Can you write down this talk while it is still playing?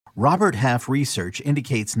Robert Half research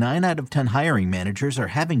indicates 9 out of 10 hiring managers are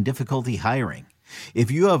having difficulty hiring.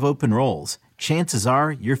 If you have open roles, chances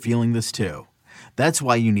are you're feeling this too. That's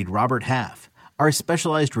why you need Robert Half. Our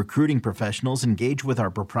specialized recruiting professionals engage with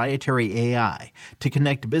our proprietary AI to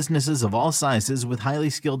connect businesses of all sizes with highly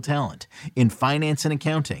skilled talent in finance and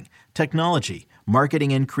accounting, technology,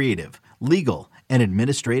 marketing and creative, legal, and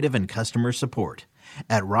administrative and customer support.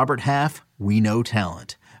 At Robert Half, we know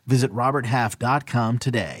talent. Visit roberthalf.com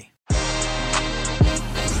today.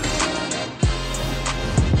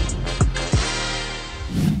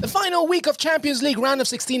 The final week of Champions League round of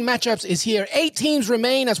 16 matchups is here. 8 teams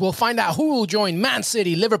remain as we'll find out who will join Man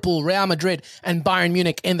City, Liverpool, Real Madrid, and Bayern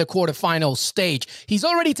Munich in the quarterfinal stage. He's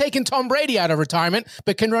already taken Tom Brady out of retirement,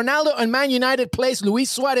 but can Ronaldo and Man United place Luis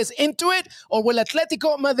Suarez into it? Or will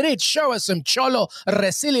Atletico Madrid show us some Cholo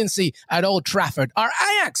resiliency at Old Trafford? Are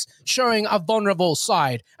Ajax showing a vulnerable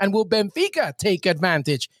side? And will Benfica take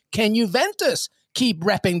advantage? Can Juventus keep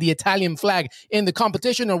repping the Italian flag in the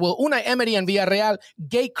competition, or will Unai Emery and Villarreal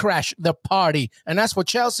gate crash the party? And as for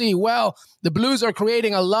Chelsea, well, the Blues are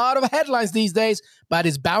creating a lot of headlines these days, but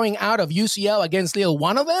is bowing out of UCL against Lille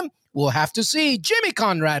one of them? We'll have to see. Jimmy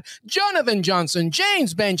Conrad, Jonathan Johnson,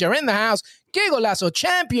 James Bench are in the house. Que Golazo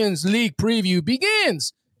Champions League preview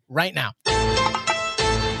begins right now.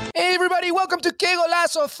 Hey everybody, welcome to Que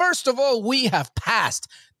Golazo. First of all, we have passed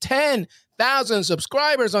 10,000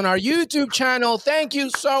 subscribers on our YouTube channel. Thank you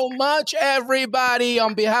so much, everybody.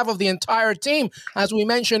 On behalf of the entire team, as we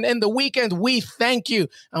mentioned in the weekend, we thank you,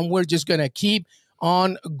 and we're just going to keep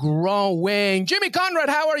on growing. Jimmy Conrad,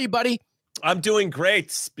 how are you, buddy? I'm doing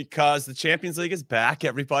great because the Champions League is back,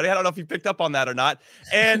 everybody. I don't know if you picked up on that or not.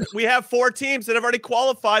 And we have 4 teams that have already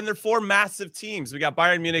qualified, and they're 4 massive teams. We got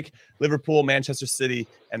Bayern Munich, Liverpool, Manchester City,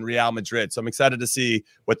 and Real Madrid. So I'm excited to see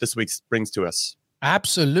what this week brings to us.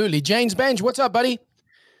 Absolutely. James Bench, what's up, buddy?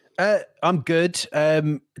 I'm good.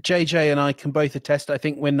 JJ and I can both attest. I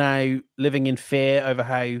think we're now living in fear over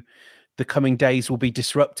how the coming days will be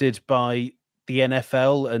disrupted by the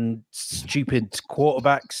NFL and stupid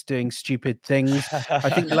quarterbacks doing stupid things. I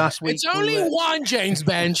think last week... It's only one, James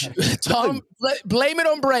Bench. Tom, blame it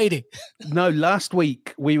on Brady. No, last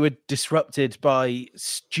week we were disrupted by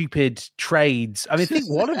stupid trades. I mean, I think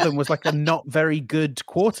one of them was like a not very good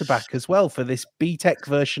quarterback as well for this B-Tech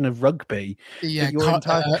version of rugby that your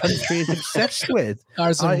entire country is obsessed with.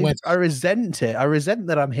 I resent it. I resent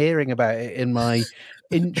that I'm hearing about it in my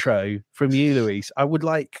intro from you, Luis. I would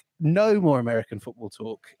like no more American football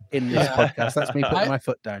talk in this podcast. That's me putting my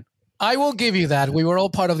foot down. I will give you that. We were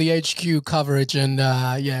all part of the HQ coverage, and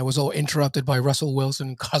it was all interrupted by Russell Wilson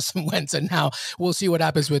and Carson Wentz, and now we'll see what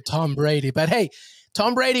happens with Tom Brady. But hey,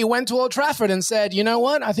 Tom Brady went to Old Trafford and said, you know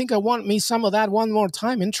what? I think I want me some of that one more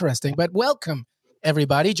time. Interesting. But welcome,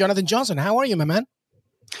 everybody. Jonathan Johnson, how are you, my man?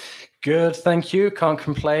 Good, thank you. Can't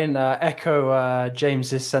complain. Echo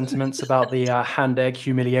James's sentiments about the hand-egg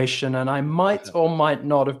humiliation, and I might or might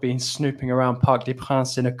not have been snooping around Parc des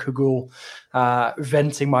Princes in a cagoule,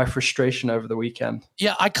 venting my frustration over the weekend.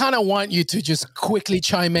 Yeah, I kind of want you to just quickly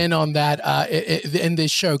chime in on that in this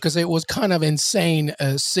show, because it was kind of insane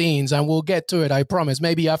scenes, and we'll get to it, I promise,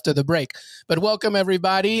 maybe after the break. But welcome,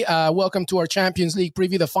 everybody. Welcome to our Champions League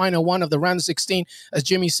preview, the final one of the round of 16. As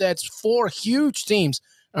Jimmy said, 4 huge teams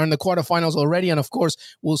are in the quarterfinals already, and of course,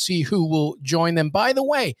 we'll see who will join them. By the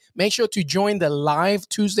way, make sure to join the live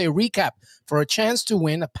Tuesday recap for a chance to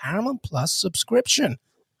win a Paramount Plus subscription.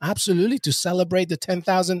 Absolutely, to celebrate the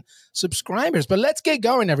 10,000 subscribers. But let's get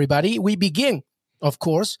going, everybody. We begin, of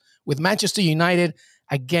course, with Manchester United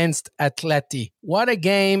against Atleti. What a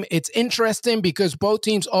game. It's interesting because both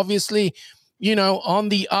teams obviously, on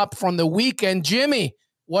the up from the weekend. Jimmy,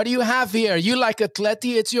 what do you have here? You like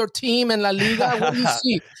Atleti? It's your team in La Liga. What do you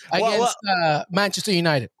see against Manchester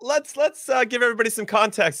United? Let's give everybody some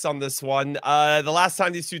context on this one. The last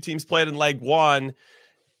time these two teams played in leg 1,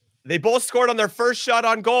 they both scored on their first shot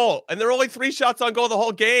on goal, and there were only 3 shots on goal the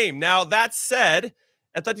whole game. Now, that said,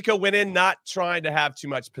 Atletico went in not trying to have too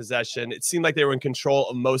much possession. It seemed like they were in control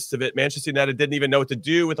of most of it. Manchester United didn't even know what to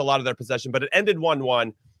do with a lot of their possession, but it ended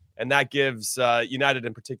 1-1, and that gives United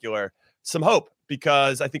in particular some hope,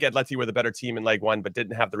 because I think Atleti were the better team in leg 1, but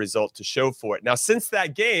didn't have the result to show for it. Now, since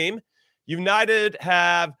that game, United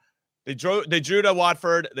they drew to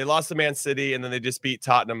Watford, they lost to Man City, and then they just beat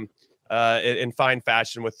Tottenham in fine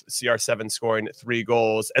fashion with CR7 scoring 3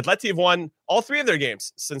 goals. Atleti have won all 3 of their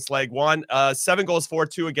games since leg 1, 7 goals for,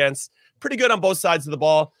 2 against. Pretty good on both sides of the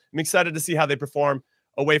ball. I'm excited to see how they perform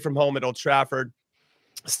away from home at Old Trafford.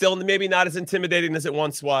 Still maybe not as intimidating as it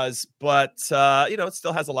once was, but, it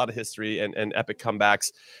still has a lot of history and epic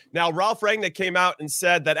comebacks. Now, Ralf Rangnick came out and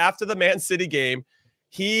said that after the Man City game,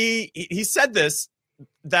 he said this,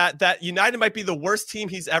 that United might be the worst team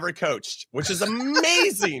he's ever coached, which is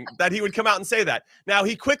amazing that he would come out and say that. Now,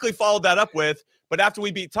 he quickly followed that up with, but after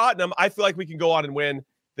we beat Tottenham, I feel like we can go on and win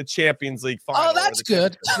the Champions League final. Oh, that's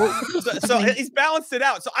good. So he's balanced it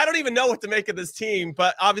out. So I don't even know what to make of this team,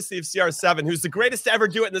 but obviously if CR7, who's the greatest to ever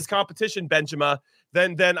do it in this competition, Benjamin,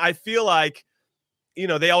 then I feel like,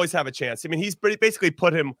 they always have a chance. I mean, he's basically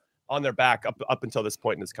put him on their back up until this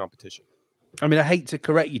point in this competition. I mean, I hate to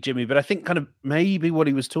correct you, Jimmy, but I think kind of maybe what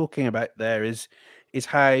he was talking about there is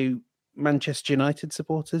how Manchester United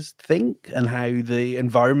supporters think and how the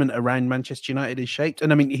environment around Manchester United is shaped.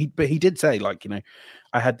 And I mean, he did say, like,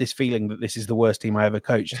 I had this feeling that this is the worst team I ever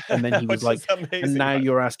coached. And then he was like, and now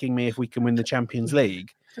you're asking me if we can win the Champions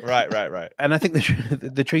League. Right. And I think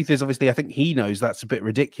the truth is, obviously, I think he knows that's a bit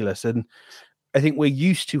ridiculous. And I think we're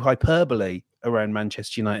used to hyperbole around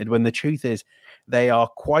Manchester United when the truth is they are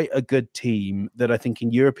quite a good team that I think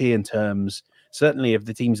in European terms, certainly of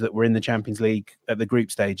the teams that were in the Champions League at the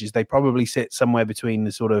group stages, they probably sit somewhere between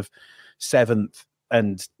the sort of 7th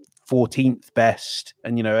and 14th best.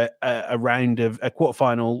 And, a round of a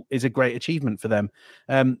quarterfinal is a great achievement for them.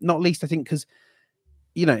 Not least, I think, because,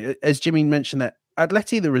 as Jimmy mentioned, that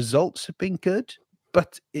Atleti, the results have been good,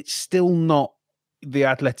 but it's still not the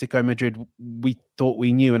Atletico Madrid we thought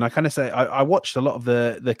we knew. And I kind of say, I watched a lot of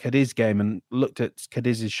the Cadiz game and looked at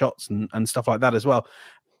Cadiz's shots and stuff like that as well.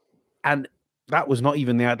 And that was not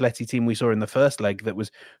even the Atleti team we saw in the first leg that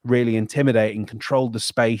was really intimidating, controlled the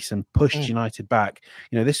space and pushed United back.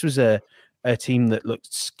 This was a team that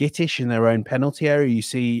looked skittish in their own penalty area. You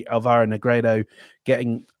see Alvaro Negredo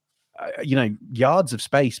getting, yards of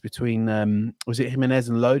space between, was it Jimenez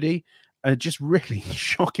and Lodi? Just really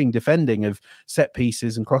shocking defending of set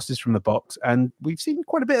pieces and crosses from the box. And we've seen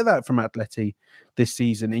quite a bit of that from Atleti this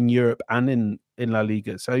season in Europe and in La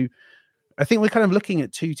Liga. So I think we're kind of looking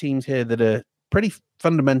at two teams here that are pretty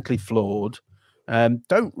fundamentally flawed,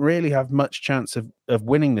 don't really have much chance of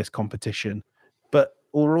winning this competition, but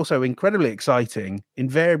are also incredibly exciting,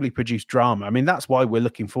 invariably produce drama. I mean, that's why we're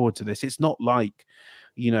looking forward to this. It's not like,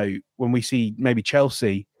 when we see maybe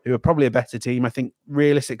Chelsea, who are probably a better team, I think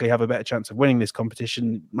realistically have a better chance of winning this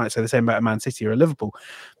competition. Might say the same about Man City or Liverpool.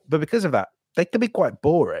 But because of that, they can be quite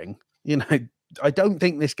boring. I don't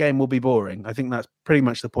think this game will be boring. I think that's pretty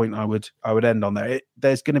much the point I would end on there.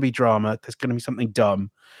 There's going to be drama. There's going to be something dumb,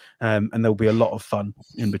 and there'll be a lot of fun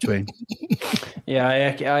in between. Yeah,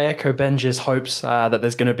 I echo Benji's hopes that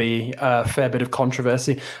there's going to be a fair bit of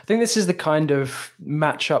controversy. I think this is the kind of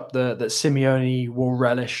matchup that Simeone will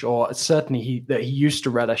relish, or certainly he used to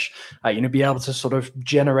relish. Be able to sort of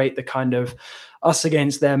generate the kind of us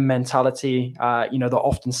against them mentality, that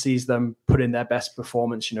often sees them put in their best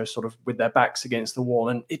performance, sort of with their backs against the wall.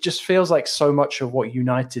 And it just feels like so much of what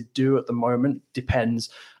United do at the moment depends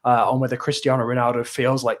on whether Cristiano Ronaldo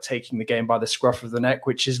feels like taking the game by the scruff of the neck,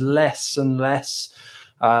 which is less and less,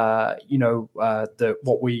 what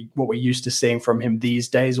we're used to seeing from him these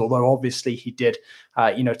days. Although obviously he did,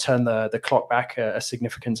 turn the clock back a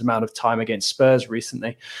significant amount of time against Spurs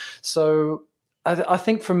recently. So I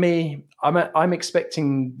think for me, I'm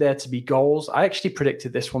expecting there to be goals. I actually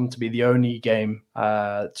predicted this one to be the only game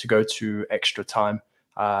to go to extra time.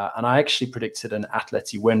 And I actually predicted an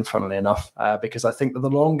Atleti win, funnily enough, because I think that the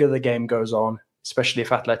longer the game goes on, especially if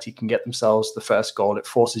Atleti can get themselves the first goal, it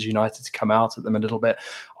forces United to come out at them a little bit.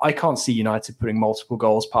 I can't see United putting multiple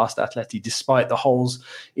goals past Atleti, despite the holes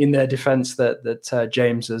in their defence that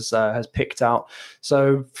James has picked out.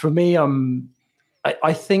 So for me,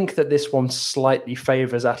 I think that this one slightly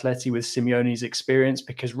favours Atleti with Simeone's experience,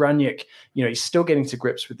 because Ranić, he's still getting to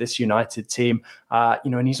grips with this United team,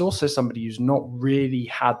 and he's also somebody who's not really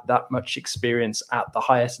had that much experience at the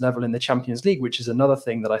highest level in the Champions League, which is another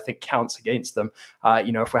thing that I think counts against them.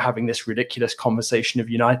 If we're having this ridiculous conversation of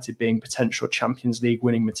United being potential Champions League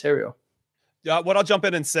winning material. Yeah, what I'll jump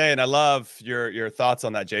in and say, and I love your thoughts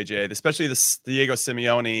on that, JJ, especially this Diego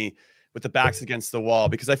Simeone with the backs against the wall,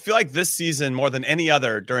 because I feel like this season, more than any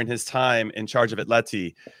other during his time in charge of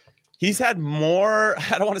Atleti, he's had more,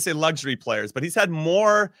 I don't want to say luxury players, but he's had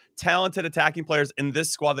more talented attacking players in this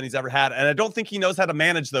squad than he's ever had. And I don't think he knows how to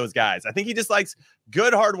manage those guys. I think he just likes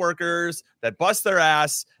good hard workers that bust their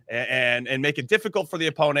ass and make it difficult for the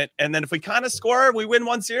opponent. And then if we kind of score, we win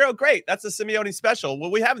 1-0, great. That's a Simeone special.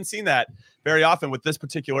 Well, we haven't seen that very often with this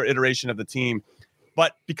particular iteration of the team.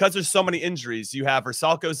 But because there's so many injuries, you have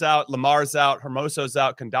Versalco's out, Lamar's out, Hermoso's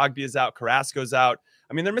out, Kondogbia out, Carrasco's out.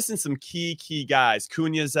 I mean, they're missing some key guys.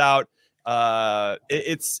 Cunha's out.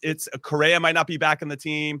 It's Correa might not be back in the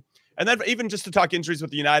team. And then even just to talk injuries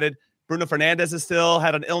with the United, Bruno Fernandes has still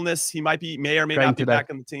had an illness. He may or may not be back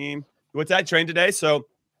in the team. What's that? Trained today. So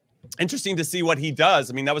interesting to see what he does.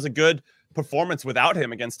 I mean, that was a good performance without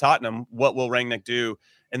him against Tottenham. What will Rangnick do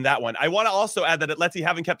in that one? I want to also add that Atleti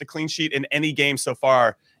haven't kept a clean sheet in any game so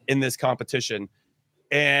far in this competition.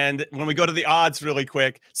 And when we go to the odds really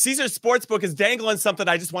quick, Caesars Sportsbook is dangling something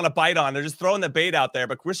I just want to bite on. They're just throwing the bait out there.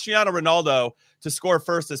 But Cristiano Ronaldo to score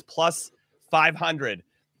first is plus 500.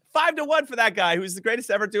 5-1 for that guy who's the greatest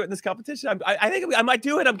to ever do it in this competition. I think I might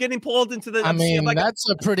do it. I'm getting pulled into the. I mean, like that's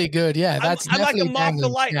a pretty good. Yeah, that's. I'm like a mock the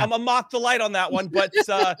light. Yeah. I'm a mock the light on that one. But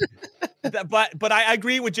but I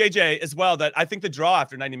agree with JJ as well that I think the draw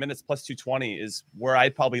after 90 minutes plus 220 is where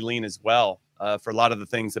I'd probably lean as well for a lot of the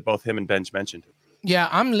things that both him and Benj mentioned. Yeah,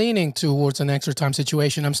 I'm leaning towards an extra time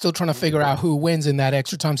situation. I'm still trying to figure out who wins in that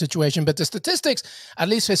extra time situation. But the statistics, at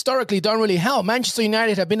least historically, don't really help. Manchester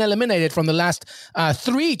United have been eliminated from the last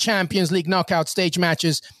 3 Champions League knockout stage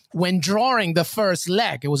matches when drawing the first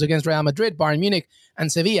leg. It was against Real Madrid, Bayern Munich,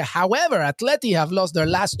 and Sevilla. However, Atleti have lost their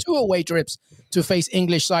last 2 away trips to face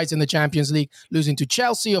English sides in the Champions League, losing to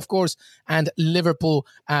Chelsea, of course, and Liverpool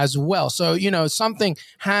as well. So, something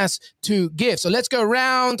has to give. So let's go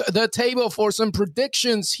around the table for some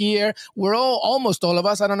predictions here. We're almost all of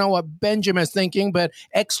us. I don't know what Benjamin is thinking, but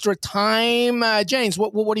extra time. James,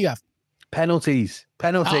 what do you have? Penalties.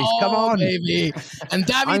 Come on, baby. And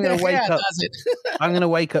David De Gea does it. I'm going to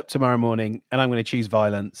wake up tomorrow morning and I'm going to choose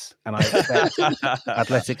violence. And I expect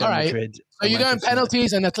Atletico Madrid. So you're going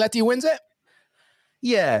penalties and Atleti wins it?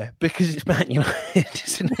 Yeah, because it's Man United,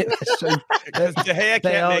 isn't it? So, De Gea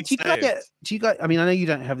can't make saves. Do you guys? I mean, I know you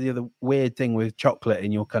don't have the other weird thing with chocolate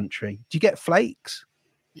in your country. Do you get flakes?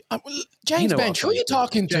 James Bench, who are you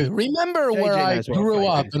talking to? Remember where I grew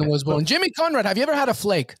up and was born. Jimmy Conrad, have you ever had a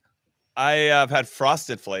flake? I have had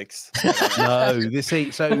frosted flakes. No,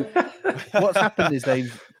 so what's happened is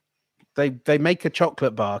they make a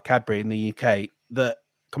chocolate bar, Cadbury in the UK, that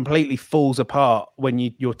completely falls apart when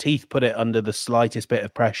your teeth put it under the slightest bit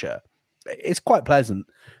of pressure. It's quite pleasant.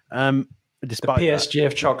 Despite the PSG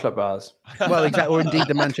of chocolate bars. Well, exactly, or indeed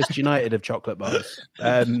the Manchester United of chocolate bars.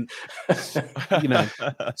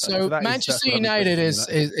 So Manchester United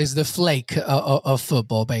is the flake of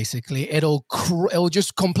football. Basically, it'll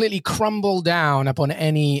just completely crumble down upon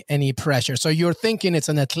any pressure. So you're thinking it's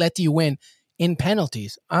an Atleti win in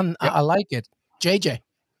penalties. Yep. I like it, JJ.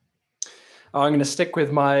 I'm going to stick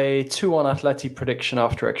with my 2-1 Atleti prediction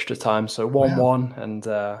after extra time. So 1-1, and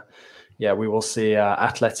we will see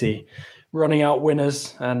Atleti running out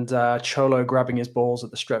winners and Cholo grabbing his balls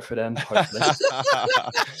at the Stretford end, hopefully.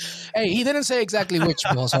 Hey, he didn't say exactly which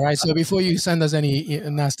balls, all right? So before you send us any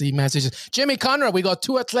nasty messages. Jimmy Conrad, we got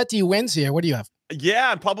 2 Atleti wins here. What do you have?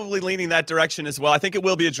 Yeah, I'm probably leaning that direction as well. I think it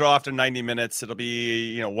will be a draw after 90 minutes. It'll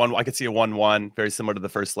be, I could see a 1-1, very similar to the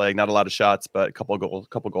first leg. Not a lot of shots, but a couple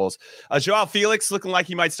goals. Joao Felix looking like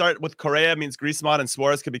he might start with Correa. Means Griezmann and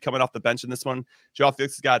Suarez could be coming off the bench in this one. Joao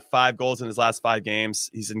Felix has got 5 goals in his last 5 games.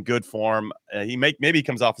 He's in good form. Maybe he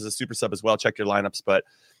comes off as a super sub as well. Check your lineups, but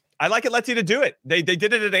I like Atleti to do it. They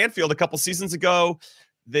did it at Anfield a couple seasons ago.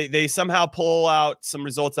 They somehow pull out some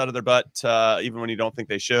results out of their butt, even when you don't think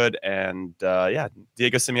they should. And Diego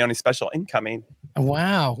Simeone special incoming.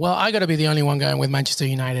 Wow. Well, I got to be the only one going with Manchester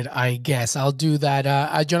United, I guess. I'll do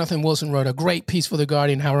that. Jonathan Wilson wrote a great piece for The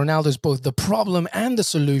Guardian, how Ronaldo's both the problem and the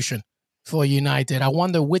solution for United. I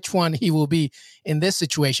wonder which one he will be in this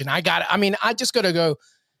situation. I just got to go.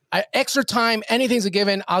 Extra time, anything's a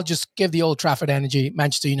given. I'll just give the Old Trafford energy,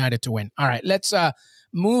 Manchester United to win. All right, let's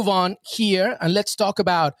move on here and let's talk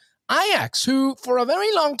about Ajax, who for a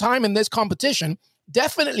very long time in this competition,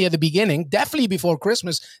 definitely at the beginning, definitely before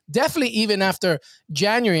Christmas, definitely even after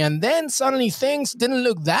January, and then suddenly things didn't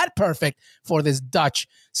look that perfect for this Dutch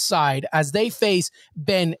side as they face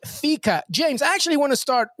Benfica. James, I actually want to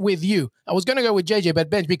start with you. I was going to go with JJ, but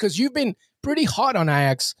Benj, because you've been pretty hot on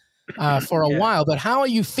Ajax for a while, but how are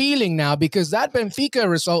you feeling now? Because that Benfica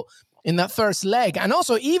result in that first leg, and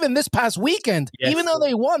also even this past weekend, even though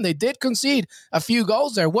they won, they did concede a few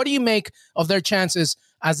goals there. What do you make of their chances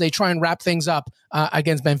as they try and wrap things up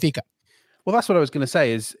against Benfica? Well, that's what I was going to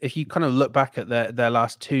say, is if you kind of look back at their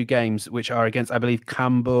last 2 games, which are against, I believe,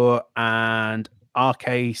 Cambuur and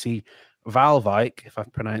RKC Waalwijk, if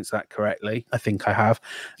I've pronounced that correctly. I think I have.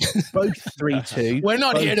 Both 3-2. We're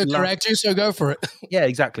not here to correct you, so go for it. Yeah,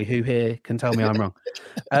 exactly. Who here can tell me I'm wrong?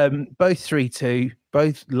 Both 3-2,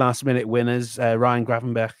 both last-minute winners, Ryan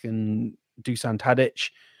Gravenberch and Dusan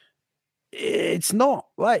Tadic. It's not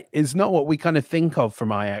what we kind of think of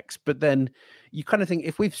from Ajax, but then you kind of think,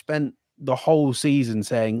 if we've spent the whole season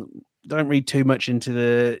saying, don't read too much into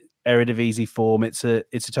the Eredivisie form, it's a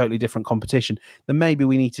totally different competition, then maybe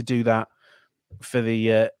we need to do that for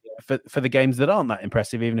the for the games that aren't that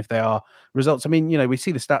impressive, even if they are results. I mean, we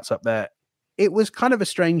see the stats up there. It was kind of a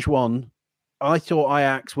strange one. I thought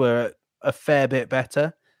Ajax were a fair bit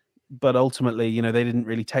better, but ultimately, they didn't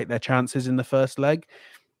really take their chances in the first leg.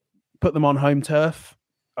 Put them on home turf.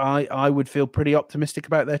 I would feel pretty optimistic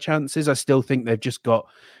about their chances. I still think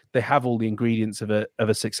they have all the ingredients of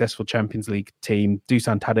a successful Champions League team.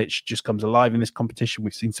 Dusan Tadic just comes alive in this competition.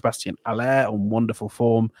 We've seen Sebastian Haller on wonderful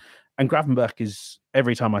form, and Gravenberch is,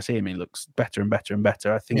 every time I see him, he looks better and better and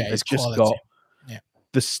better. I think they've just got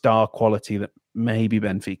the star quality that maybe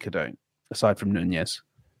Benfica don't, aside from Nunez.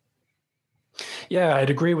 Yeah, I'd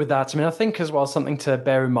agree with that. I mean, I think as well, something to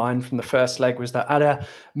bear in mind from the first leg was that Haller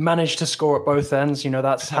managed to score at both ends.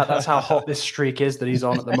 That's how hot this streak is that he's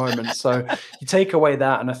on at the moment. So you take away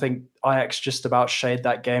that, and I think Ajax just about shade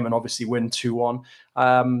that game and obviously win 2-1.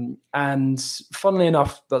 And funnily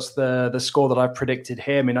enough, that's the score that I predicted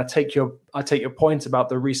here. I mean, I take your point about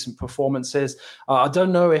the recent performances. I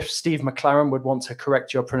don't know if Steve McLaren would want to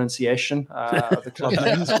correct your pronunciation of the club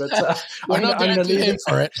names, but I'm going to leave it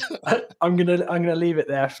for it. I'm going to leave it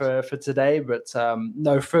there for today. But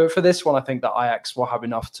no, for this one, I think that Ajax will have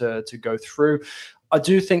enough to go through. I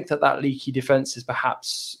do think that leaky defense is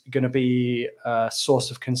perhaps going to be a source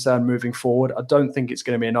of concern moving forward. I don't think it's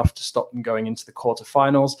going to be enough to stop them going into the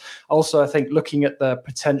quarterfinals. Also, I think looking at the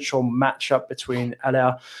potential matchup between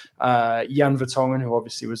Haller, Jan Vertonghen, who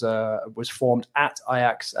obviously was formed at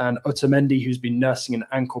Ajax, and Otamendi, who's been nursing an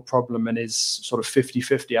ankle problem and is sort of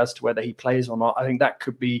 50-50 as to whether he plays or not. I think that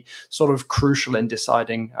could be sort of crucial in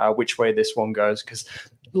deciding which way this one goes, because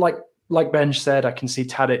like Benj said, I can see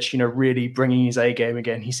Tadic, really bringing his A game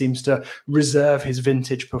again. He seems to reserve his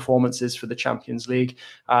vintage performances for the Champions League.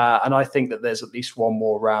 And I think that there's at least one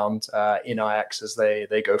more round in Ajax as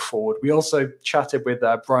they go forward. We also chatted with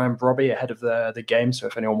Brian Brobby ahead of the game. So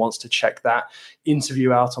if anyone wants to check that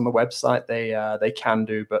interview out on the website, they can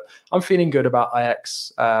do. But I'm feeling good about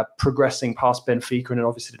Ajax progressing past Benfica. And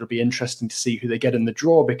obviously it'll be interesting to see who they get in the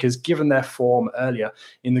draw, because given their form earlier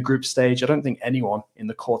in the group stage, I don't think anyone in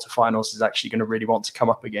the quarterfinals is actually going to really want to come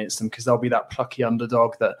up against them, because they'll be that plucky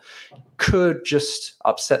underdog that could just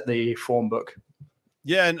upset the form book.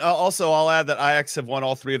 Yeah, and also I'll add that Ajax have won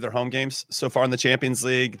all 3 of their home games so far in the Champions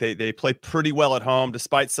League. They play pretty well at home,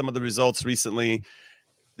 despite some of the results recently.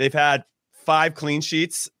 They've had 5 clean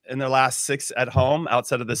sheets in their last 6 at home,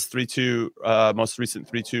 outside of this 3-2, most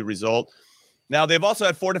recent 3-2 result. Now, they've also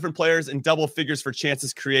had 4 different players in double figures for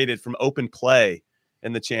chances created from open play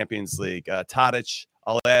in the Champions League. Tadic,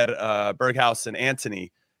 Haller, Berghuis, and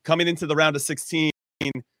Antony. Coming into the round of 16,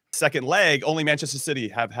 second leg, only Manchester City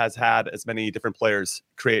has had as many different players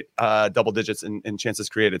create double digits in chances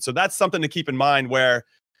created. So that's something to keep in mind, where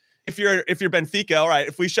if you're Benfica, all right,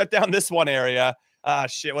 if we shut down this one area,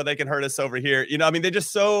 they can hurt us over here. They're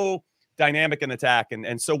just so dynamic in attack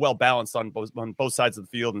and so well balanced on both sides of the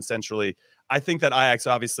field and centrally. I think that Ajax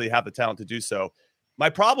obviously have the talent to do so. My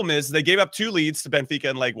problem is they gave up 2 leads to Benfica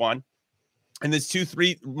in leg 1. In this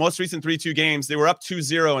most recent 3-2 games, they were up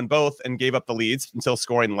 2-0 in both and gave up the leads until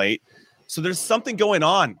scoring late. So there's something going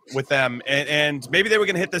on with them. And maybe they were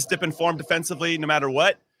going to hit this dip in form defensively no matter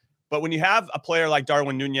what. But when you have a player like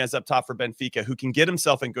Darwin Nunez up top for Benfica who can get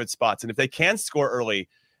himself in good spots, and if they can score early,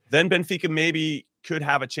 then Benfica maybe could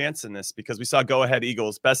have a chance in this, because we saw Go Ahead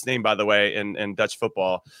Eagles, best name, by the way, in Dutch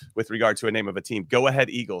football with regard to a name of a team. Go Ahead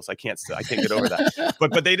Eagles. I can't get over that.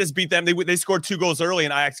 But they just beat them. They scored 2 goals early,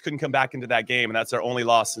 and Ajax couldn't come back into that game, and that's their only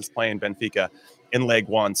loss since playing Benfica in leg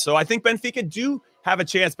 1. So I think Benfica do have a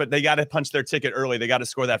chance, but they got to punch their ticket early. They got to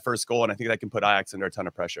score that first goal, and I think that can put Ajax under a ton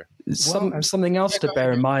of pressure. Something else to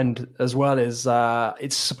bear in mind as well is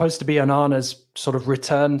it's supposed to be Onana's sort of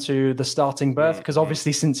return to the starting berth, because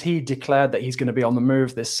obviously since he declared that he's going to be on the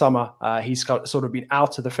move this summer, he's sort of been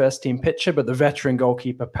out of the first team picture, but the veteran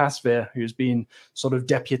goalkeeper Pasveer, who's been sort of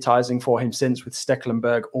deputizing for him since with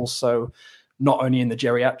Stekelenburg, also not only in the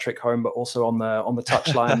geriatric home, but also on the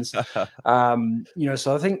touchlines.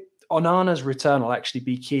 So I think Onana's return will actually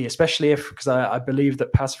be key, especially because I believe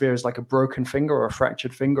that Pasveer is like a broken finger or a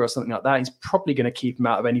fractured finger or something like that. He's probably going to keep him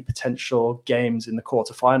out of any potential games in the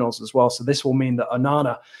quarterfinals as well. So this will mean that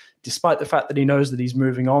Onana, despite the fact that he knows that he's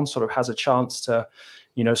moving on, sort of has a chance to,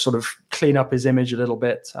 sort of clean up his image a little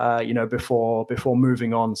bit, before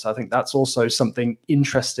moving on. So I think that's also something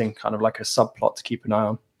interesting, kind of like a subplot to keep an eye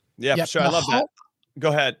on. Yeah, for sure. I love that. Go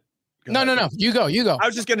ahead. No. You go. I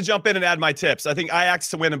was just going to jump in and add my tips. I think Ajax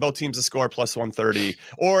to win and both teams to score plus 130,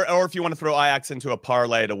 or if you want to throw Ajax into a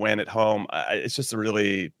parlay to win at home, it's just a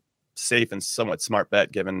really safe and somewhat smart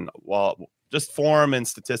bet given just form and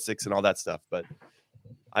statistics and all that stuff. But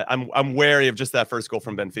I'm wary of just that first goal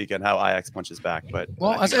from Benfica and how Ajax punches back. But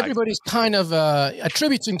as everybody's kind of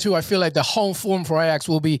attributing to, I feel like the home form for Ajax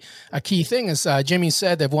will be a key thing. As Jimmy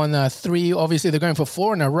said, they've won 3. Obviously, they're going for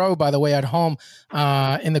 4 in a row, by the way, at home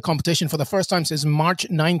in the competition for the first time since March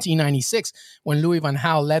 1996, when Louis van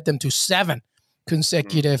Gaal led them to 7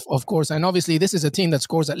 consecutive, of course. And obviously, this is a team that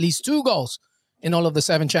scores at least 2 goals in all of the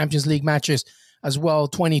 7 Champions League matches as well.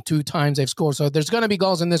 22 times they've scored. So there's going to be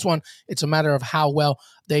goals in this one. It's a matter of how well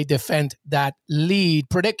they defend that lead.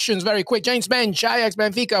 Predictions very quick. James Bench, Ajax,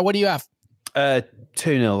 Benfica. What do you have? 2-0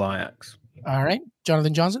 Ajax. All right.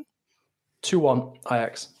 Jonathan Johnson? 2-1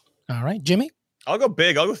 Ajax. All right. Jimmy? I'll go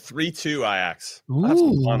big. I'll go 3-2 Ajax. Ooh, have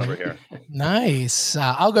some fun over here. Nice.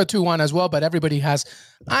 I'll go 2-1 as well, but everybody has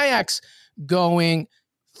Ajax going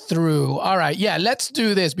through. All right. Yeah, let's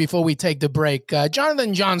do this before we take the break.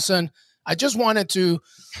 Jonathan Johnson, I just wanted to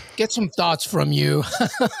get some thoughts from you.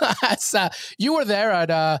 As, you were there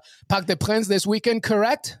at Parc des Princes this weekend,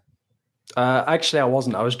 correct? Actually, I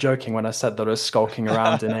wasn't. I was joking when I said that I was skulking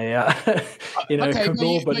around in a,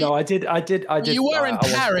 cagoule. But no, I did. You were in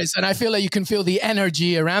Paris, and I feel like you can feel the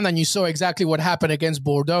energy around, and you saw exactly what happened against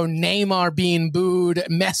Bordeaux. Neymar being booed,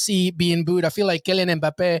 Messi being booed. I feel like Kylian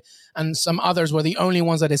Mbappe and some others were the only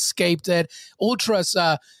ones that escaped it. Ultras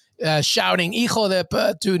shouting "Hijo de P"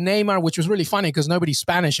 to Neymar, which was really funny because nobody's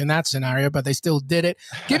Spanish in that scenario, but they still did it.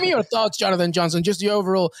 Give me your thoughts, Jonathan Johnson, just the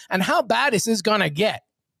overall, and how bad is this gonna get?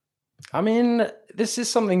 I mean, this is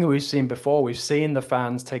something that we've seen before. We've seen the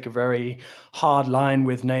fans take a very hard line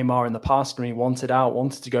with Neymar in the past when he wanted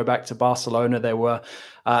to go back to Barcelona. There were,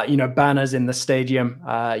 banners in the stadium,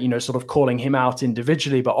 sort of calling him out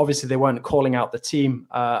individually, but obviously they weren't calling out the team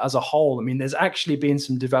as a whole. I mean, there's actually been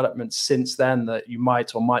some developments since then that you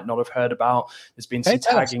might or might not have heard about. There's been some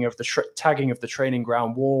tagging of the training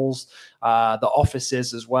ground walls, the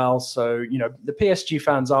offices as well. So, the PSG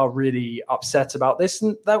fans are really upset about this,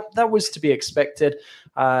 and that was to be expected.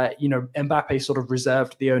 Mbappe sort of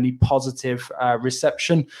reserved the only positive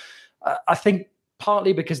reception. I think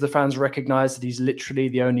partly because the fans recognize that he's literally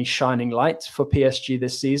the only shining light for PSG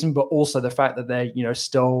this season, but also the fact that they're,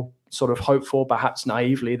 still sort of hopeful, perhaps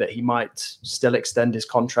naively, that he might still extend his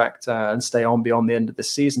contract and stay on beyond the end of the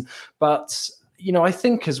season. But, I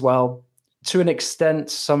think as well, to an extent,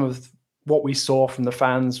 some of what we saw from the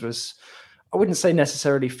fans was, I wouldn't say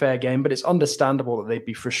necessarily fair game, but it's understandable that they'd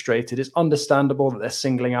be frustrated. It's understandable that they're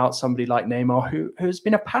singling out somebody like Neymar, who has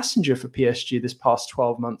been a passenger for PSG this past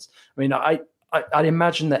 12 months. I mean, I'd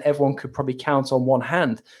imagine that everyone could probably count on one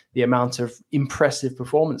hand the amount of impressive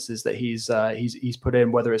performances that he's put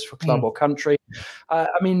in, whether it's for club or country. I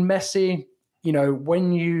mean, Messi,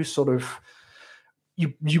 when you sort of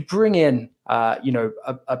you bring in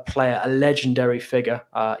a player, a legendary figure,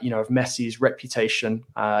 of Messi's reputation,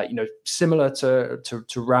 similar to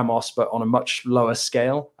Ramos, but on a much lower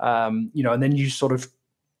scale, and then you sort of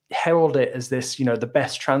herald it as this, the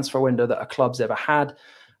best transfer window that a club's ever had.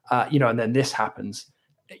 And then this happens.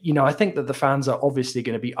 I think that the fans are obviously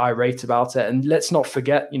going to be irate about it. And let's not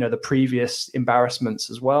forget, the previous embarrassments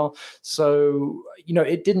as well. So,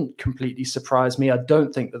 it didn't completely surprise me. I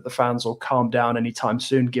don't think that the fans will calm down anytime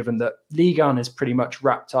soon, given that Ligue 1 is pretty much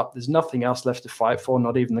wrapped up. There's nothing else left to fight for,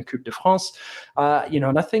 not even the Coupe de France.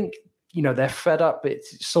 And I think, they're fed up.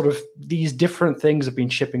 It's sort of these different things have been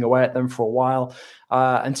chipping away at them for a while.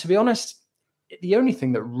 And to be honest, the only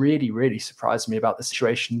thing that really, really surprised me about the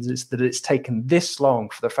situation is that it's taken this long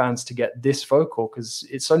for the fans to get this vocal, because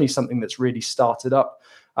it's only something that's really started up,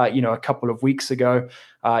 a couple of weeks ago.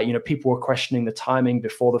 People were questioning the timing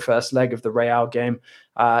before the first leg of the Real game.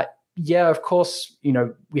 Of course,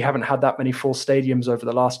 we haven't had that many full stadiums over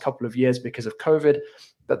the last couple of years because of COVID,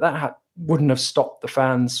 but that wouldn't have stopped the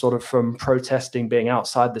fans sort of from protesting, being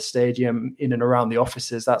outside the stadium, in and around the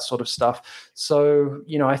offices, that sort of stuff. So,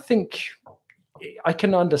 I think I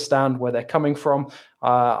can understand where they're coming from.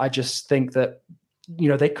 I just think that,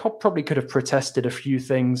 they probably could have protested a few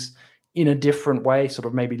things in a different way, sort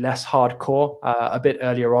of maybe less hardcore a bit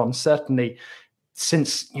earlier on. Certainly,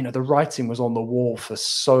 since, the writing was on the wall for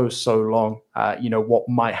so long, what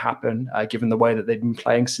might happen given the way that they've been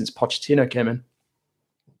playing since Pochettino came in.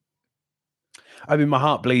 I mean, my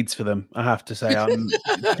heart bleeds for them, I have to say. I'm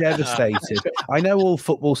devastated. I know all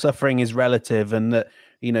football suffering is relative, and that,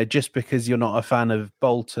 just because you're not a fan of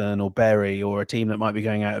Bolton or Bury or a team that might be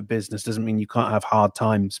going out of business doesn't mean you can't have hard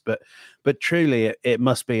times. But truly, it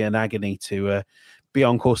must be an agony to be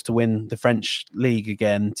on course to win the French league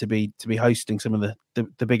again, to be hosting some of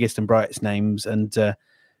the biggest and brightest names. And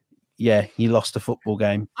yeah, you lost a football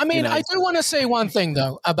game. I mean, I do want to say one thing,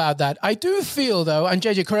 though, about that. I do feel, though, and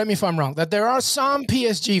JJ, correct me if I'm wrong, that there are some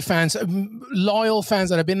PSG fans, loyal fans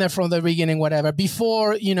that have been there from the beginning, whatever,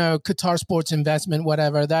 before, Qatar Sports investment,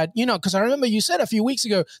 whatever, that, because I remember you said a few weeks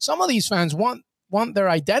ago, some of these fans want their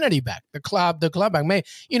identity back, the club back.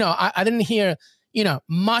 I didn't hear,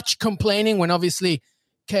 much complaining when obviously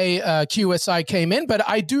QSI came in, but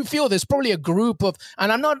I do feel there's probably a group of,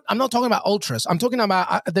 and I'm not talking about ultras. I'm talking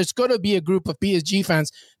about there's got to be a group of PSG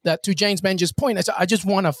fans that, to James Benge's point, I just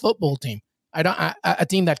want a football team. A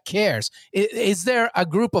team that cares. Is there a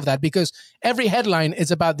group of that? Because every headline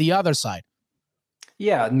is about the other side.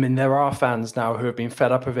 Yeah, I mean, there are fans now who have been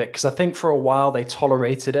fed up of it, because I think for a while they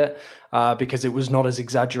tolerated it because it was not as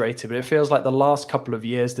exaggerated. But it feels like the last couple of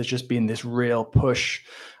years there's just been this real push,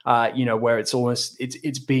 where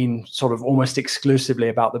it's been sort of almost exclusively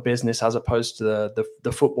about the business as opposed to the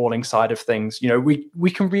footballing side of things. We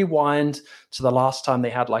can rewind to the last time they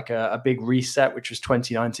had like a big reset, which was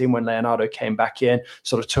 2019 when Leonardo came back in,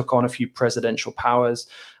 sort of took on a few presidential powers,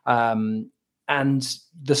 and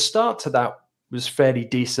the start to that was fairly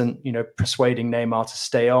decent, persuading Neymar to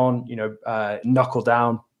stay on, knuckle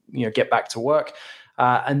down, get back to work.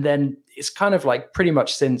 And then it's kind of like pretty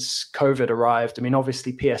much since COVID arrived. I mean,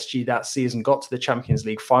 obviously PSG that season got to the Champions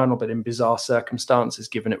League final, but in bizarre circumstances,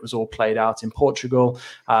 given it was all played out in Portugal,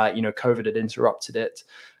 COVID had interrupted it.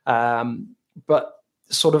 But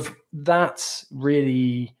sort of that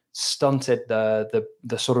really stunted the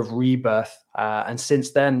sort of rebirth. And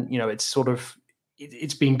since then,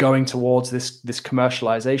 it's been going towards this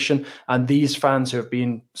commercialization, and these fans who have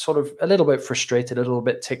been sort of a little bit frustrated, a little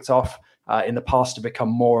bit ticked off in the past, to become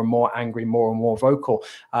more and more angry, more and more vocal.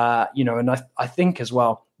 And I think as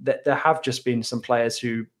well that there have just been some players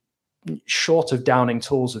who, short of downing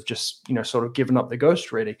tools, have just sort of given up the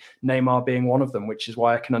ghost. Really, Neymar being one of them, which is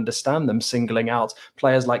why I can understand them singling out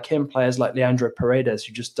players like him, players like Leandro Paredes,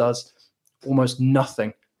 who just does almost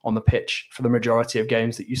nothing on the pitch for the majority of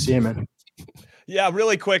games that you see him in. Yeah,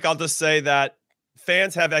 really quick, I'll just say that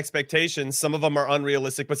fans have expectations. Some of them are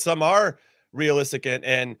unrealistic, but some are realistic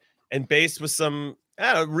and based with some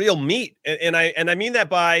real meat. And I mean that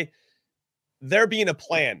by there being a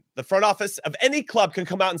plan. The front office of any club can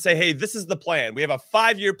come out and say, hey, this is the plan. We have a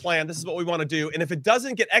 5-year plan. This is what we want to do. And if it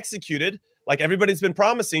doesn't get executed, like everybody's been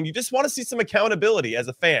promising, you just want to see some accountability as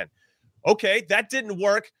a fan. Okay, that didn't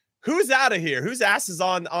work. Who's out of here? Whose ass is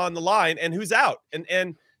on the line and who's out?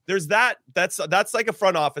 And there's that's like a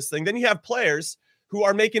front office thing. Then you have players who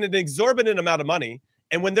are making an exorbitant amount of money.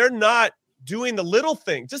 And when they're not doing the little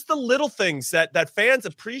thing, just the little things that fans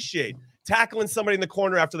appreciate, tackling somebody in the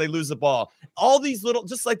corner after they lose the ball, all these little,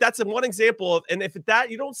 just like that's one example of, and if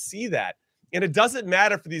that, you don't see that, and it doesn't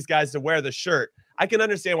matter for these guys to wear the shirt, I can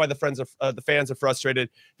understand why the fans are frustrated.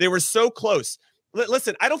 They were so close.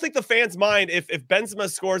 Listen, I don't think the fans mind if Benzema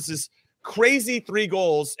scores this crazy 3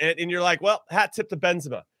 goals and you're like, well, hat tip to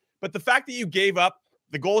Benzema. But the fact that you gave up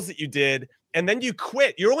the goals that you did and then you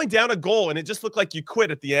quit, you're only down a goal and it just looked like you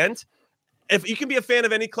quit at the end. If you can be a fan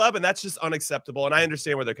of any club, and that's just unacceptable. And I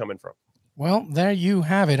understand where they're coming from. Well, there you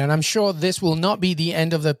have it. And I'm sure this will not be the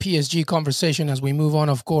end of the PSG conversation as we move on,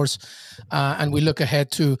 of course, and we look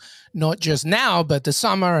ahead to not just now, but the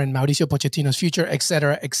summer and Mauricio Pochettino's future, et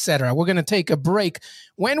cetera, et cetera. We're going to take a break.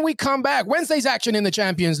 When we come back, Wednesday's action in the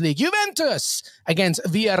Champions League. Juventus against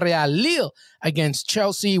Villarreal, Lille against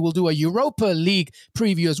Chelsea. We'll do a Europa League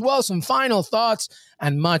preview as well, some final thoughts,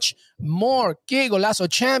 and much more. Que Golazo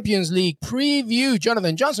Champions League preview.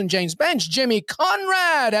 Jonathan Johnson, James Benge, Jimmy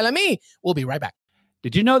Conrad, LME. We'll be right back.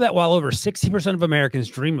 Did you know that while over 60% of Americans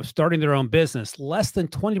dream of starting their own business, less than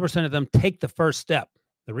 20% of them take the first step?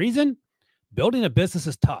 The reason? Building a business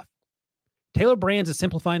is tough. Taylor Brands is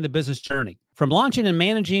simplifying the business journey. From launching and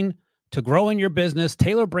managing to growing your business,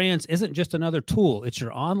 Taylor Brands isn't just another tool. It's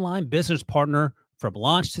your online business partner from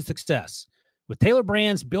launch to success. With Taylor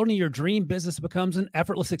Brands, building your dream business becomes an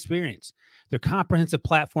effortless experience. Their comprehensive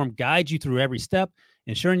platform guides you through every step,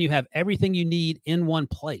 ensuring you have everything you need in one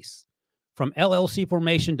place. From LLC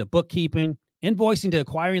formation to bookkeeping, invoicing to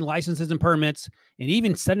acquiring licenses and permits, and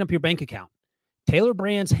even setting up your bank account, Taylor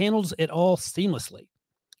Brands handles it all seamlessly.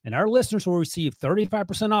 And our listeners will receive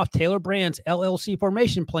 35% off Taylor Brands LLC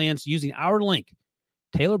formation plans using our link,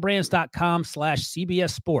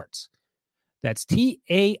 taylorbrands.com/CBS Sports. That's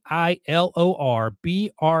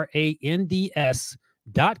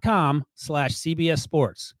TAILORBRANDS.com/CBS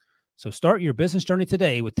Sports. So start your business journey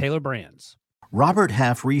today with Taylor Brands. Robert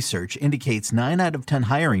Half research indicates 9 out of 10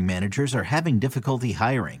 hiring managers are having difficulty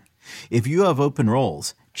hiring. If you have open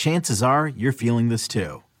roles, chances are you're feeling this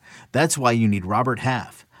too. That's why you need Robert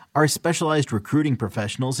Half, Our specialized recruiting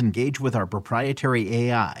professionals engage with our proprietary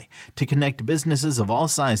AI to connect businesses of all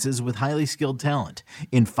sizes with highly skilled talent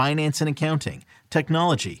in finance and accounting,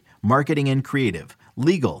 technology, marketing and creative,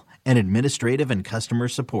 legal, and administrative and customer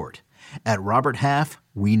support. At Robert Half,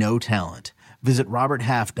 we know talent. Visit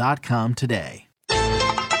roberthalf.com today.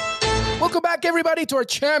 Welcome back, everybody, to our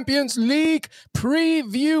Champions League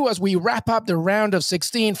preview as we wrap up the round of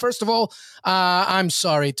 16. First of all, I'm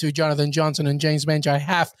sorry to Jonathan Johnson and James Bench. I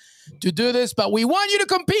have to do this, but we want you to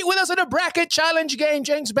compete with us in a bracket challenge game.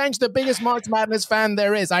 James Bench, the biggest March Madness fan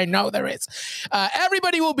there is. I know there is.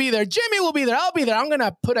 Everybody will be there. Jimmy will be there. I'll be there. I'm going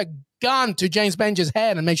to put a gun to James Bench's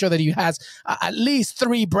head and make sure that he has at least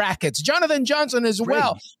 3 brackets. Jonathan Johnson as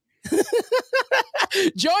well.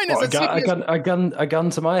 Join us. A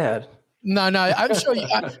gun to my head. No, I'm sure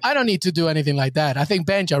I don't need to do anything like that. I think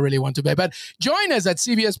Bench I really want to bet. But join us at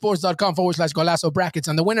cbssports.com/Golazo brackets,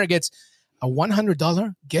 and the winner gets a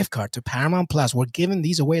 $100 gift card to Paramount Plus. We're giving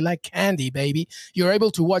these away like candy, baby. You're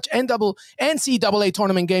able to watch NCAA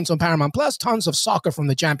tournament games on Paramount Plus, tons of soccer from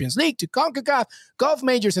the Champions League to CONCACAF, golf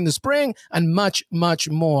majors in the spring, and much,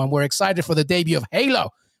 much more. And we're excited for the debut of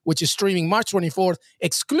Halo, which is streaming March 24th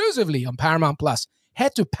exclusively on Paramount Plus.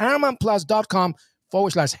 Head to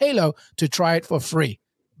ParamountPlus.com/Halo to try it for free.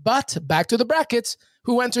 But back to the brackets.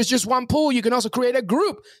 Who enters just one pool? You can also create a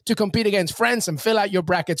group to compete against friends and fill out your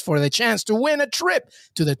brackets for the chance to win a trip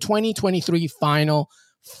to the 2023 Final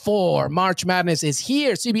Four. March Madness is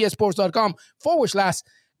here.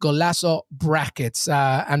 CBSSports.com/Golazo brackets.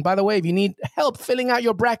 And by the way, if you need help filling out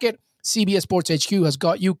your bracket, CBS Sports HQ has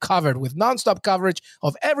got you covered with nonstop coverage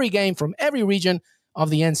of every game from every region of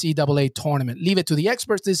the NCAA tournament. Leave it to the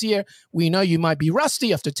experts this year. We know you might be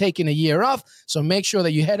rusty after taking a year off, so make sure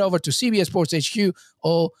that you head over to CBS Sports HQ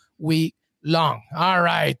all week long. All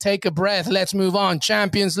right, take a breath. Let's move on.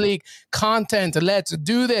 Champions League content. Let's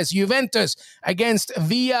do this. Juventus against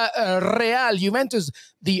Villarreal. Juventus,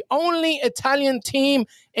 the only Italian team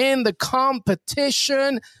in the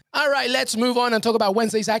competition. All right, let's move on and talk about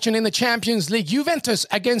Wednesday's action in the Champions League. Juventus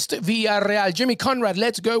against Villarreal. Jimmy Conrad,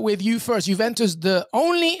 let's go with you first. Juventus, the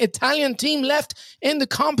only Italian team left in the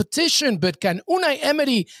competition, but can Unai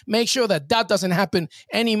Emery make sure that doesn't happen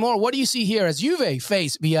anymore? What do you see here as Juve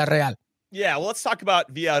face Villarreal? Yeah, well, let's talk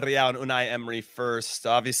about Villarreal and Unai Emery first.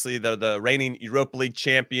 Obviously, they're the reigning Europa League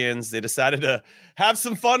champions. They decided to have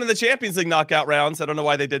some fun in the Champions League knockout rounds. I don't know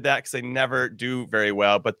why they did that because they never do very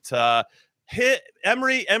well. But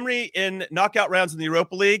Emery in knockout rounds in the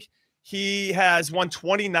Europa League, he has won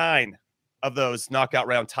 29 of those knockout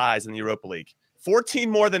round ties in the Europa League. 14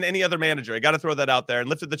 more than any other manager. I got to throw that out there, and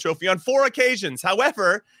lifted the trophy on 4 occasions.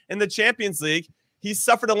 However, in the Champions League, he's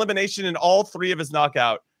suffered elimination in all 3 of his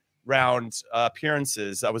knockout round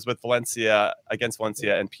appearances. I was with Valencia against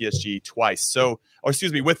Valencia and PSG twice.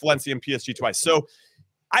 With Valencia and PSG twice. So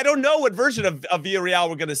I don't know what version of Villarreal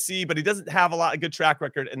we're going to see, but he doesn't have a good track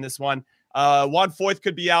record in this one. Juan Foyth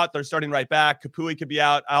could be out. They're starting right back. Capuy could be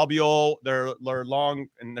out. Albiol, their long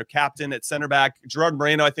and their captain at center back. Gerard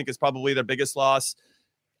Moreno, I think, is probably their biggest loss.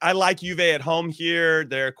 I like Juve at home here.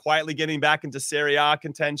 They're quietly getting back into Serie A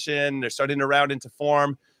contention. They're starting to round into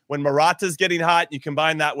form. When Morata's getting hot, you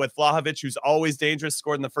combine that with Vlahovic, who's always dangerous,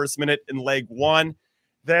 scored in the first minute in leg 1,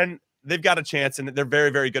 then they've got a chance, and they're very,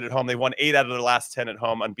 very good at home. They won 8 out of their last 10 at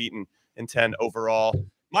home, unbeaten in 10 overall.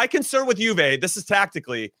 My concern with Juve, this is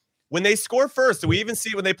tactically, when they score first, and we even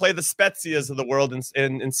see when they play the Spezias of the world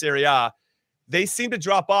in Serie A, they seem to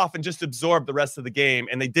drop off and just absorb the rest of the game,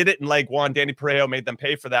 and they did it in leg 1. Danny Parejo made them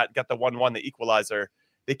pay for that, got the 1-1, the equalizer.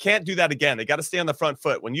 They can't do that again. They got to stay on the front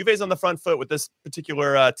foot. When Juve's on the front foot with this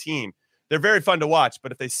particular team, they're very fun to watch.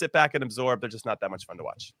 But if they sit back and absorb, they're just not that much fun to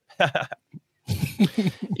watch.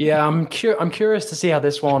 Yeah, I'm curious to see how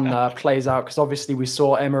this one plays out, because obviously we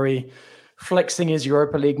saw Emery flexing his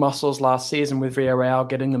Europa League muscles last season with Villarreal,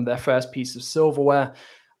 getting them their first piece of silverware.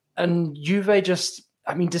 And Juve just,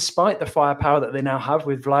 despite the firepower that they now have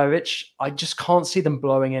with Vlahovic, I just can't see them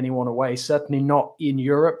blowing anyone away. Certainly not in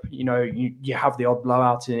Europe. You have the odd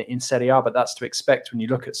blowout in Serie A, but that's to expect when you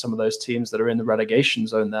look at some of those teams that are in the relegation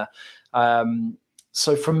zone there.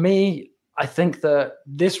 So for me, I think that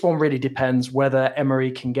this one really depends whether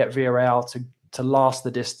Emery can get Villarreal to last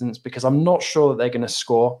the distance, because I'm not sure that they're going to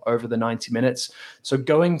score over the 90 minutes. So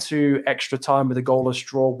going to extra time with a goalless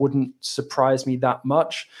draw wouldn't surprise me that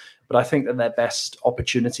much. But I think that their best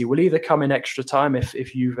opportunity will either come in extra time if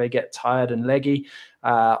Juve get tired and leggy,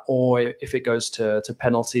 or if it goes to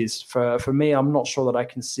penalties. For me, I'm not sure that I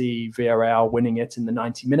can see Villarreal winning it in the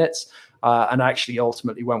 90 minutes. And I actually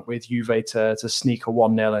ultimately went with Juve to sneak a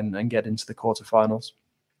 1-0 and get into the quarterfinals.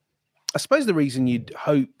 I suppose the reason you'd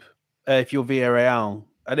hope, if you're Villarreal,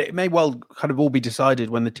 and it may well kind of all be decided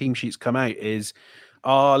when the team sheets come out, is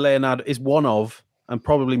Leonardo is one of, and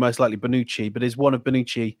probably most likely Bonucci, but is one of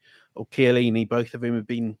Bonucci or Chiellini, both of whom have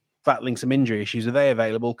been battling some injury issues. Are they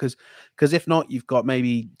available? Because if not, you've got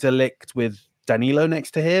maybe De Ligt with Danilo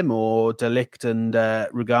next to him, or De Ligt and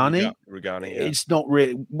Rugani. Yeah, Rugani, yeah. It's not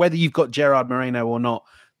really, whether you've got Gerard Moreno or not,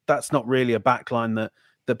 that's not really a backline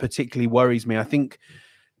that particularly worries me. I think,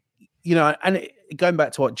 going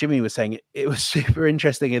back to what Jimmy was saying, it was super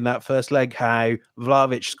interesting in that first leg how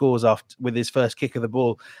Vlahovic scores off with his first kick of the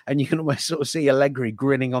ball, and you can almost sort of see Allegri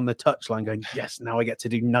grinning on the touchline going, yes, now I get to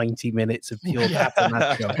do 90 minutes of pure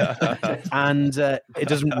catenaccio. And it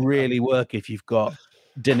doesn't really work if you've got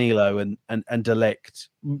Danilo and De Ligt.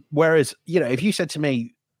 Whereas, if you said to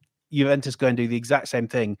me, Juventus go and do the exact same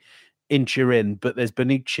thing in Turin, but there's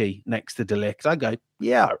Bonucci next to De Ligt, I go,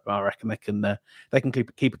 yeah, I reckon they can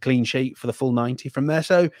keep a clean sheet for the full 90 from there.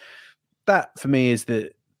 So that for me is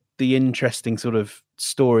the interesting sort of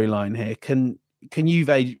storyline here. Can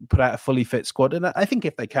Juve put out a fully fit squad? And I think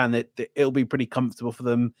if they can, it'll be pretty comfortable for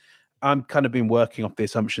them. I'm kind of been working off the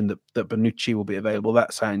assumption that Bonucci will be available.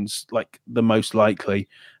 That sounds like the most likely.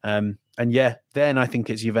 And yeah, then I think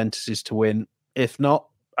it's Juventus's to win. If not,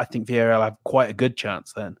 I think Vieira will have quite a good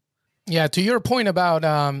chance then. Yeah, to your point about,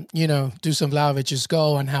 Dusan Vlahovic's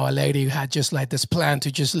goal and how Allegri had just like this plan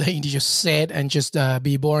to just sit and just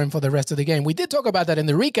be boring for the rest of the game. We did talk about that in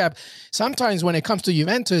the recap. Sometimes when it comes to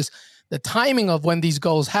Juventus, the timing of when these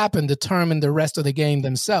goals happen determine the rest of the game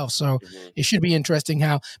themselves. So it should be interesting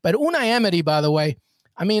how. But Unai Emery, by the way,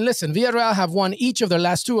 I mean, listen, Villarreal have won each of their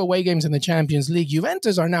last 2 away games in the Champions League.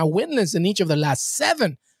 Juventus are now winless in each of the last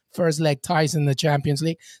 7 first leg ties in the Champions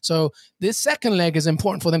League. So this second leg is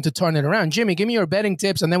important for them to turn it around. Jimmy, give me your betting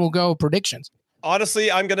tips and then we'll go predictions.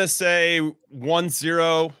 Honestly, I'm going to say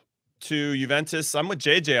 1-0 to Juventus. I'm with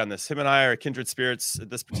JJ on this. Him and I are kindred spirits at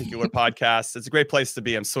this particular podcast. It's a great place to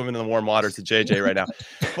be. I'm swimming in the warm waters of JJ right now.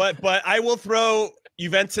 But I will throw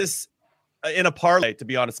Juventus in a parlay, to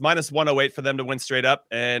be honest. -108 for them to win straight up.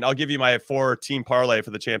 And I'll give you my 4-team parlay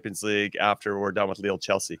for the Champions League after we're done with Lille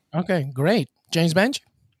Chelsea. Okay, great. James Bench?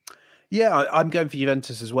 Yeah, I'm going for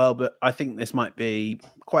Juventus as well, but I think this might be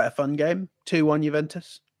quite a fun game. 2-1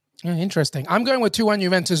 Juventus. Interesting. I'm going with 2-1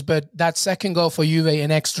 Juventus, but that second goal for Juve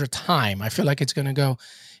in extra time. I feel like it's going to go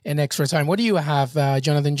in extra time. What do you have,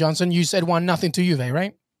 Jonathan Johnson? You said 1-0 to Juve,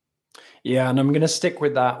 right? Yeah, and I'm going to stick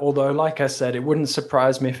with that. Although, like I said, it wouldn't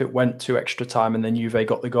surprise me if it went to extra time and then Juve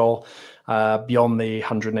got the goal beyond the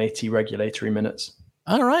 180 regulatory minutes.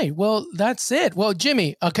 All right. Well, that's it. Well,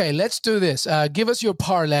 Jimmy, okay, let's do this. Give us your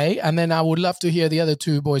parlay, and then I would love to hear the other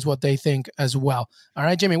two boys what they think as well. All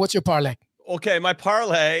right, Jimmy, what's your parlay? Okay, my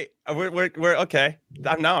parlay. We're okay.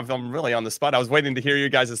 I'm really on the spot. I was waiting to hear you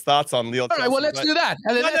guys' thoughts on Lille. All right, well, let's do that.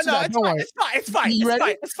 It's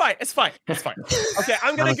fine. Okay,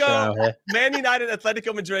 I'm gonna go Man United,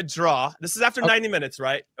 Atletico Madrid draw. This is after 90 minutes,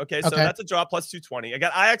 right? Okay, so that's a draw plus 220. I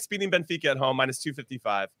got Ajax beating Benfica at home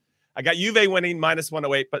 -255. I got Juve winning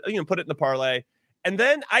 -108, but put it in the parlay. And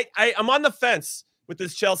then I'm on the fence with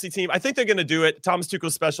this Chelsea team. I think they're going to do it. Thomas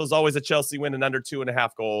Tuchel's special is always a Chelsea win in under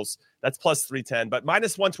 2.5 goals. That's plus 310, but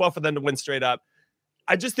 -112 for them to win straight up.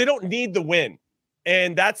 They don't need the win.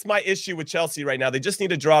 And that's my issue with Chelsea right now. They just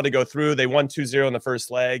need a draw to go through. They won 2-0 in the first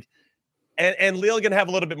leg. And Lille going to have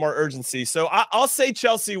a little bit more urgency. So I'll say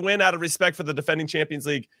Chelsea win out of respect for the defending Champions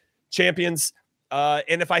League champions.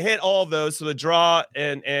 And if I hit all of those, so the draw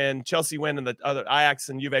and Chelsea win and the other Ajax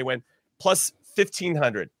and Juve win, plus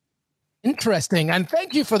 1,500. Interesting. And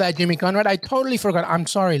thank you for that, Jimmy Conrad. I totally forgot. I'm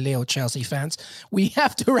sorry, Lille Chelsea fans. We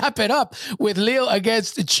have to wrap it up with Lille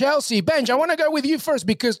against Chelsea. Benj, I want to go with you first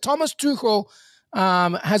because Thomas Tuchel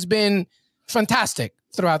has been fantastic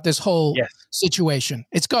throughout this whole situation.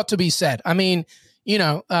 It's got to be said. I mean,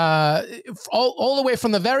 all the way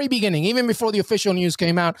from the very beginning, even before the official news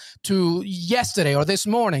came out, to yesterday or this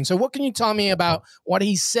morning. So what can you tell me about what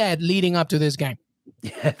he said leading up to this game?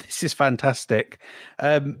 Yeah, this is fantastic.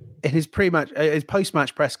 In his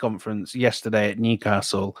post-match press conference yesterday at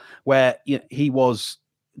Newcastle, where he was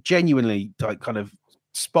genuinely kind of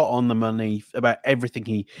spot on the money about everything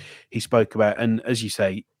he spoke about, and as you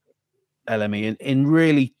say, LME, in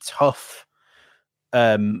really tough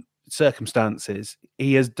circumstances,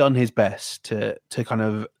 he has done his best to kind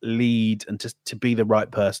of lead and to be the right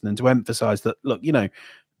person and to emphasize that, look,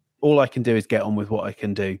 all I can do is get on with what I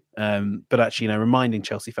can do. But actually, reminding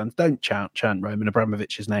Chelsea fans, don't chant Roman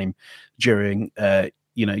Abramovich's name during,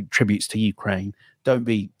 tributes to Ukraine. Don't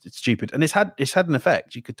be stupid. And it's had an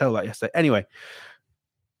effect. You could tell that yesterday. Anyway,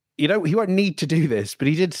 he won't need to do this, but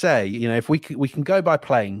he did say, if we can go by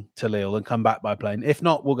plane to Lille and come back by plane. If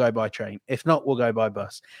not, we'll go by train. If not, we'll go by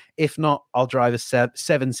bus. If not, I'll drive a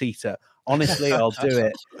 7-seater. Honestly, I'll do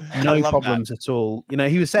it. No problems at all.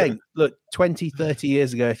 He was saying, look, 20, 30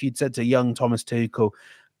 years ago, if you'd said to young Thomas Tuchel,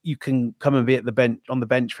 you can come and be on the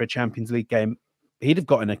bench for a Champions League game, he'd have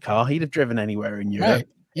got in a car. He'd have driven anywhere in Europe. Right.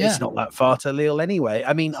 Yeah. It's not that far to Lille anyway.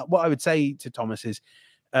 I mean, what I would say to Thomas is,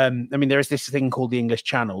 there is this thing called the English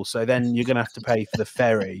Channel, so then you're going to have to pay for the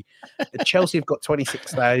ferry. Chelsea have got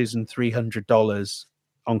 $26,300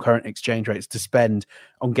 on current exchange rates to spend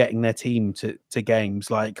on getting their team to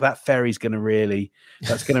games. Like that ferry's going to really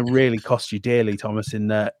cost you dearly, Thomas,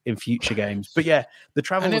 in future games. But yeah, the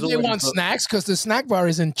travel. And if they want snacks, because the snack bar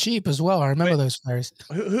isn't cheap as well. I remember those ferries.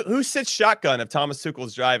 Who sits shotgun if Thomas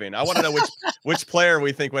Tuchel's driving? I want to know which player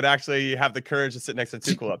we think would actually have the courage to sit next to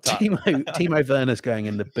Tuchel up top. Timo Werner's going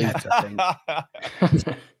in the boot, I think.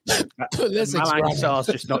 Malang Sarr's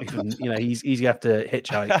just not even, he's going to have to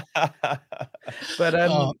hitchhike. But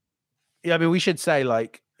we should say,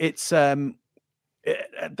 like, it's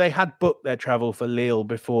they had booked their travel for Lille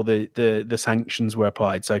before the sanctions were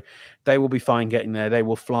applied, so they will be fine getting there. They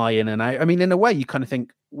will fly in and out. I mean, in a way, you kind of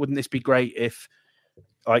think, wouldn't this be great if,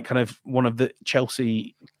 like, kind of one of the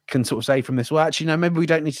Chelsea can sort of say from this, well, actually, no, maybe we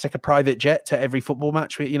don't need to take a private jet to every football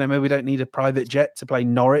match. Maybe we don't need a private jet to play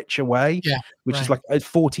Norwich away, which is like a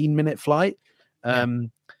 14-minute flight.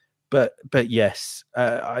 But yes,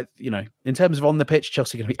 in terms of on the pitch,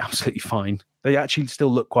 Chelsea are going to be absolutely fine. They actually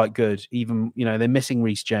still look quite good. Even, they're missing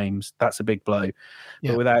Reece James. That's a big blow.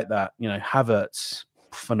 But without that, Havertz,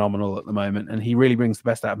 phenomenal at the moment, and he really brings the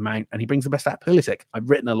best out of Mount, and he brings the best out of Pulisic. I've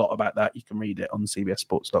written a lot about that. You can read it on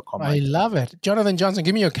cbssports.com. I love it. Jonathan Johnson,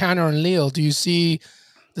 give me your counter on Lille. Do you see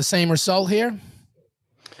the same result here?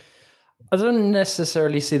 I don't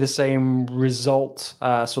necessarily see the same result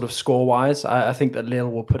sort of score-wise. I think that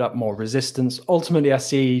Lille will put up more resistance. Ultimately, I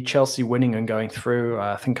see Chelsea winning and going through.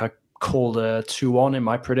 I think I called a 2-1 in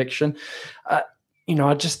my prediction. I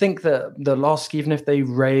just think that the LOSC, even if they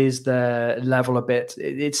raise their level a bit,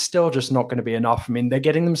 it's still just not going to be enough. I mean, they're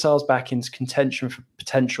getting themselves back into contention for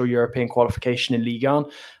potential European qualification in Ligue 1,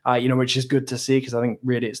 which is good to see, because I think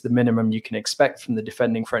really it's the minimum you can expect from the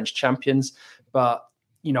defending French champions. But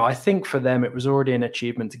I think for them, it was already an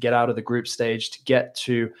achievement to get out of the group stage, to get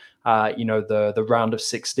to, the round of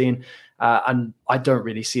 16. And I don't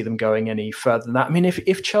really see them going any further than that. I mean,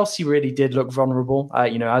 if Chelsea really did look vulnerable,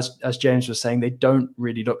 as James was saying, they don't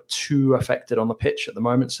really look too affected on the pitch at the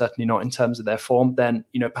moment, certainly not in terms of their form, then,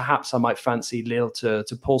 perhaps I might fancy Lille to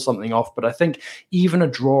pull something off. But I think even a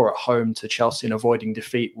draw at home to Chelsea and avoiding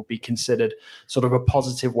defeat would be considered sort of a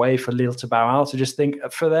positive way for Lille to bow out. I just think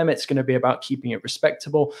for them, it's going to be about keeping it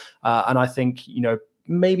respectable. And I think,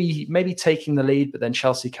 maybe taking the lead, but then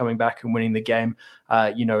Chelsea coming back and winning the game,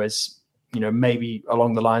 is maybe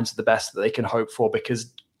along the lines of the best that they can hope for,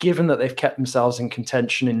 because given that they've kept themselves in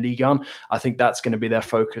contention in Ligue 1, I think that's going to be their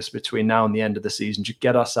focus between now and the end of the season, to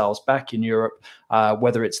get ourselves back in Europe,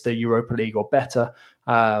 whether it's the Europa League or better,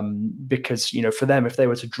 because, for them, if they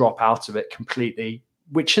were to drop out of it completely,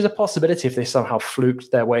 which is a possibility if they somehow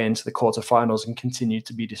fluked their way into the quarterfinals and continue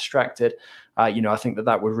to be distracted, I think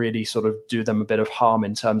that would really sort of do them a bit of harm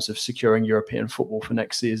in terms of securing European football for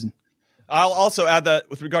next season. I'll also add that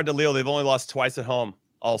with regard to Lille, they've only lost twice at home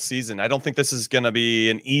all season. I don't think this is going to be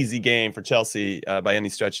an easy game for Chelsea by any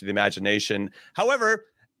stretch of the imagination. However,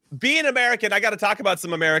 being American, I got to talk about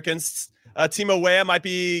some Americans. Timo Weah might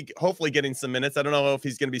be hopefully getting some minutes. I don't know if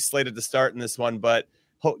he's going to be slated to start in this one, but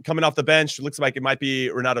coming off the bench, looks like it might be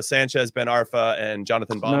Renato Sanchez, Ben Arfa, and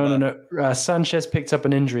Jonathan Bamba. No. Sanchez picked up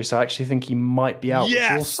an injury, so I actually think he might be out, which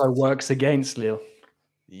also works against Lille.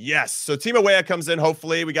 Yes. So Timo Weah comes in,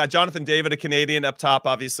 hopefully. We got Jonathan David, a Canadian, up top,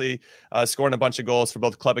 obviously, scoring a bunch of goals for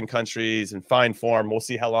both club and countries in fine form. We'll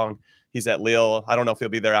see how long he's at Lille. I don't know if he'll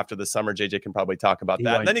be there after the summer. JJ can probably talk about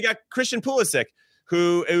that. And then you got Christian Pulisic,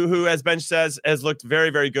 who, as Ben says, has looked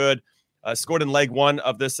very, very good. Scored in leg one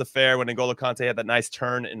of this affair when N'Golo Kanté had that nice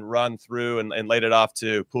turn and run through and laid it off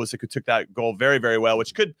to Pulisic, who took that goal very, very well,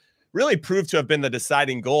 which could really prove to have been the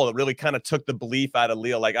deciding goal. It really kind of took the belief out of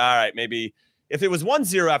Lille. Like, all right, maybe if it was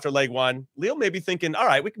 1-0 after leg one, Lille may be thinking, all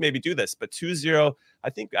right, we can maybe do this. But 2-0, I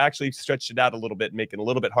think actually stretched it out a little bit, making it a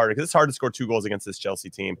little bit harder, because it's hard to score 2 goals against this Chelsea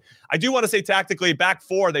team. I do want to say tactically, back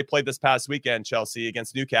four they played this past weekend, Chelsea,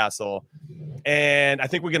 against Newcastle. And I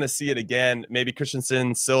think we're going to see it again. Maybe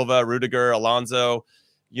Christensen, Silva, Rudiger, Alonso.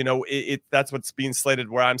 That's what's being slated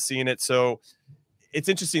where I'm seeing it. So it's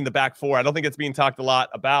interesting, the back four. I don't think it's being talked a lot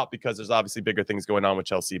about because there's obviously bigger things going on with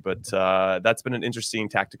Chelsea, but that's been an interesting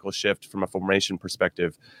tactical shift from a formation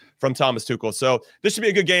perspective from Thomas Tuchel. So this should be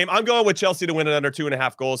a good game. I'm going with Chelsea to win it under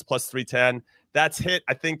 2.5 goals plus 310. That's hit,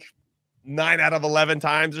 I think, 9 out of 11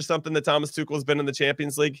 times or something that Thomas Tuchel has been in the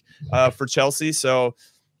Champions League for Chelsea. So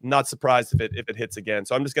not surprised if it hits again.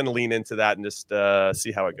 So I'm just going to lean into that and just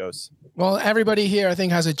see how it goes. Well, everybody here, I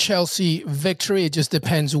think, has a Chelsea victory. It just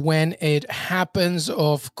depends when it happens,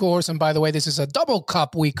 of course. And by the way, this is a double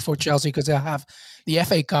cup week for Chelsea because they'll have the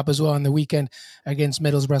FA Cup as well on the weekend against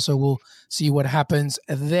Middlesbrough. So we'll see what happens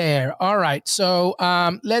there. All right. So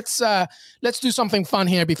let's do something fun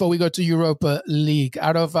here before we go to Europa League.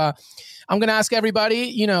 I'm going to ask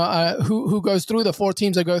everybody, who goes through, the 4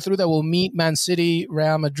 teams that go through that will meet Man City,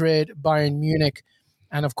 Real Madrid, Bayern Munich,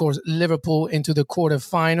 and of course, Liverpool into the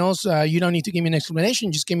quarterfinals. You don't need to give me an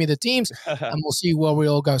explanation. Just give me the teams and we'll see where we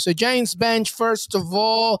all go. So James Bench, first of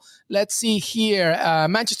all, let's see here.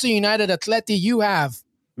 Manchester United, Atleti, you have.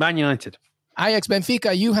 Man United. Ajax,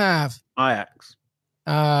 Benfica, you have. Ajax.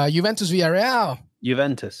 Juventus, Villarreal.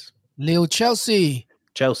 Juventus. Lille, Chelsea.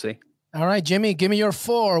 Chelsea. All right, Jimmy, give me your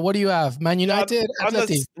 4. What do you have? Man United,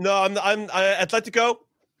 Atleti. I'm Atletico.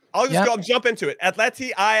 I'll just go jump into it. Atleti,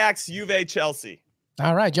 Ajax, Juve, Chelsea.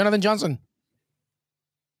 All right, Jonathan Johnson.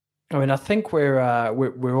 I mean, I think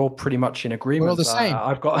we're all pretty much in agreement. We're all the same.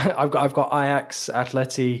 I've got Ajax,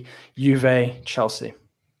 Atleti, Juve, Chelsea.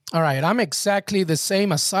 All right, I'm exactly the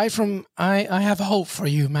same. Aside from, I have hope for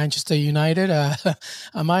you, Manchester United.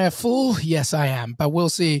 Am I a fool? Yes, I am. But we'll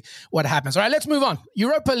see what happens. All right, let's move on.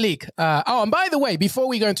 Europa League. And by the way, before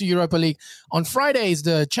we go into Europa League, on Fridays,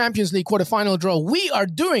 the Champions League quarterfinal draw, we are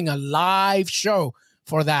doing a live show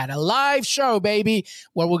for that. A live show, baby,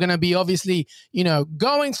 where we're going to be obviously,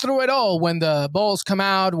 going through it all when the balls come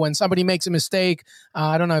out, when somebody makes a mistake.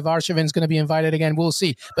 I don't know if Arshavin's going to be invited again. We'll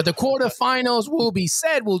see. But the quarterfinals will be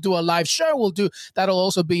said. We'll do a live show. That'll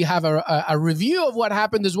also have a review of what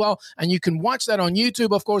happened as well. And you can watch that on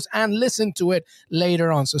YouTube, of course, and listen to it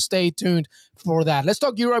later on. So stay tuned for that. Let's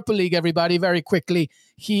talk Europa League, everybody, very quickly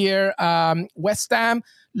here. West Ham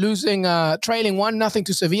losing, trailing 1-0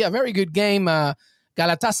 to Sevilla. Very good game.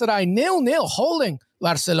 Galatasaray 0-0 holding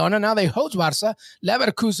Barcelona. Now they host Barca.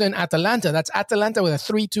 Leverkusen, Atalanta. That's Atalanta with a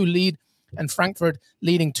 3-2 lead, and Frankfurt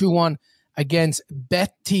leading 2-1 against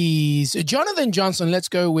Betis. Jonathan Johnson, let's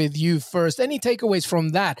go with you first. Any takeaways from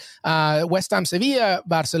that? West Ham, Sevilla,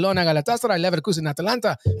 Barcelona, Galatasaray, Leverkusen,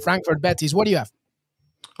 Atalanta, Frankfurt, Betis. What do you have?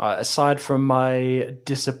 Aside from my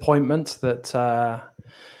disappointment that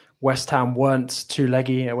West Ham weren't too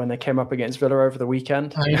leggy when they came up against Villa over the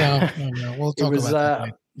weekend. I know. We'll talk about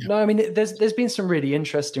that. Yeah. No, I mean, there's been some really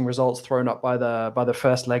interesting results thrown up by the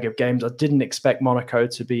first leg of games. I didn't expect Monaco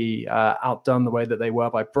to be outdone the way that they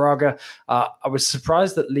were by Braga. I was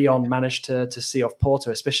surprised that Lyon managed to see off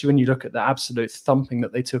Porto, especially when you look at the absolute thumping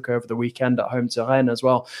that they took over the weekend at home to Rennes as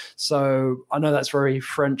well. So I know that's very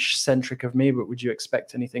French-centric of me, but would you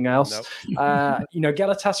expect anything else? Nope.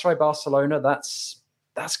 Galatasaray, Barcelona,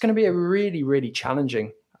 that's going to be a really, really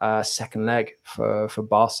challenging second leg for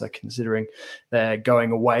Barca, considering they're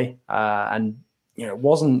going away. And it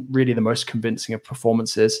wasn't really the most convincing of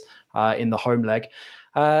performances in the home leg.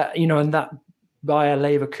 And that Bayer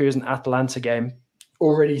Leverkusen Atalanta game,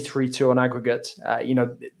 already 3-2 on aggregate.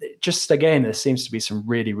 Just again, there seems to be some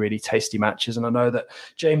really, really tasty matches. And I know that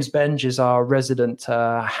James Benj is our resident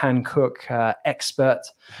Han Cook expert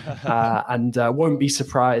and won't be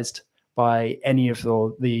surprised by any of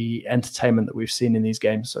the entertainment that we've seen in these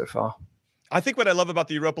games so far. I think what I love about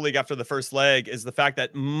the Europa League after the first leg is the fact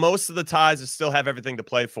that most of the ties still have everything to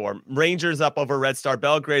play for. Rangers up over Red Star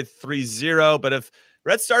Belgrade 3-0, but if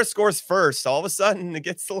Red Star scores first, all of a sudden it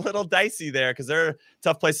gets a little dicey there because they're a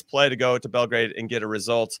tough place to play to go to Belgrade and get a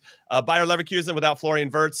result. Bayer Leverkusen without Florian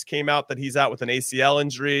Wirtz came out that he's out with an ACL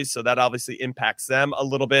injury, so that obviously impacts them a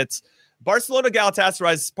little bit. Barcelona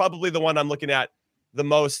Galatasaray is probably the one I'm looking at the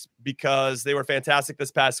most because they were fantastic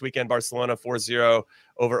this past weekend. Barcelona 4-0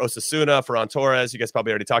 over Osasuna, Ferran Torres. You guys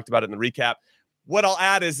probably already talked about it in the recap. What I'll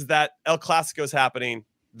add is that El Clasico is happening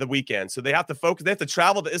the weekend. So they have to focus. They have to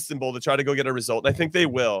travel to Istanbul to try to go get a result. And I think they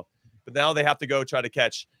will. But now they have to go try to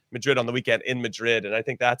catch Madrid on the weekend in Madrid. And I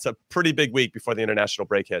think that's a pretty big week before the international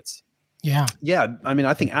break hits. Yeah. I mean,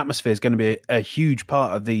 I think atmosphere is going to be a huge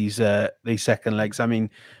part of these second legs. I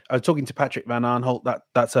mean, I was talking to Patrick Van Arnholt.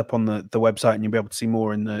 That's up on the website, and you'll be able to see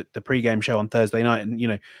more in the pregame show on Thursday night. And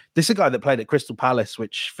this is a guy that played at Crystal Palace,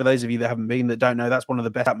 which for those of you that haven't been, that don't know, that's one of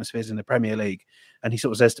the best atmospheres in the Premier League. And he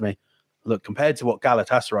sort of says to me, "Look, compared to what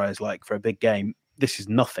Galatasaray is like for a big game, this is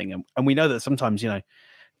nothing." And we know that sometimes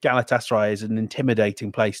Galatasaray is an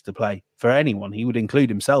intimidating place to play for anyone. He would include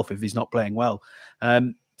himself if he's not playing well.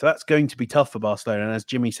 So that's going to be tough for Barcelona. And as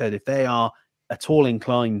Jimmy said, if they are at all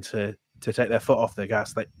inclined to take their foot off the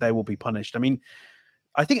gas, they will be punished. I mean,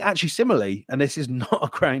 I think actually similarly, and this is not a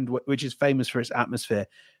ground which is famous for its atmosphere,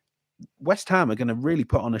 West Ham are going to really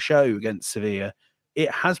put on a show against Sevilla. It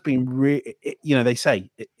has been they say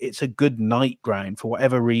it's a good night ground for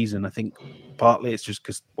whatever reason. I think partly it's just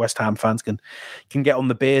because West Ham fans can get on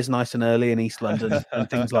the beers nice and early in East London and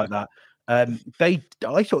things like that. I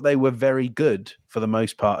thought they were very good for the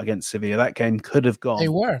most part against Sevilla. That game could have gone. They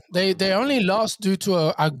were. They only lost due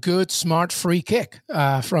to a good, smart free kick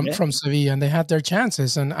from Sevilla, and they had their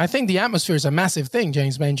chances. And I think the atmosphere is a massive thing,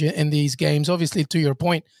 James mentioned, in these games. Obviously, to your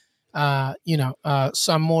point,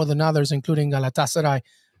 some more than others, including Galatasaray.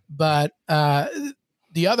 But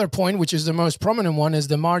the other point, which is the most prominent one, is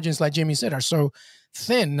the margins, like Jimmy said, are so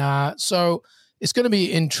thin. So it's going to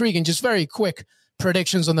be intriguing. Just very quick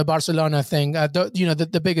predictions on the Barcelona thing.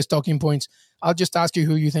 The biggest talking points. I'll just ask you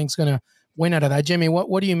who you think is going to win out of that. Jimmy,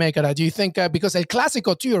 what do you make of that? Do you think, because El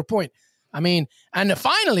Clásico, to your point, I mean, and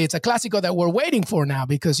finally, it's a Clásico that we're waiting for now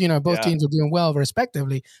because, both teams are doing well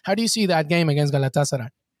respectively. How do you see that game against Galatasaray?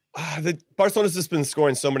 Barcelona's just been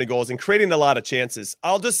scoring so many goals and creating a lot of chances.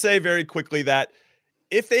 I'll just say very quickly that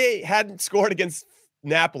if they hadn't scored against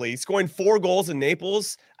Napoli, scoring 4 goals in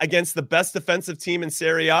Naples against the best defensive team in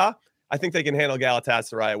Serie A, I think they can handle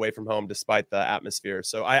Galatasaray away from home despite the atmosphere.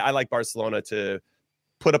 So I like Barcelona to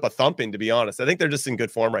put up a thumping, to be honest. I think they're just in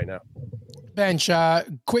good form right now. Bench,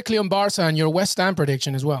 quickly on Barca and your West Ham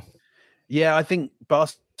prediction as well. Yeah, I think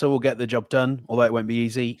Barca will get the job done, although it won't be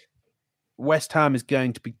easy. West Ham is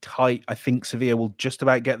going to be tight. I think Sevilla will just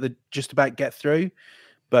about get through,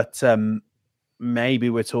 but maybe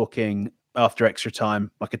we're talking after extra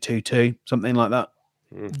time, like a 2-2, something like that.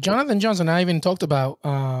 Jonathan Johnson, I even talked about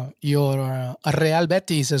your Real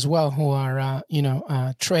Betis as well, who are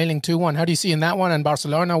trailing 2-1. How do you see in that one? And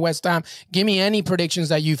Barcelona, West Ham. Give me any predictions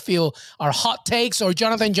that you feel are hot takes or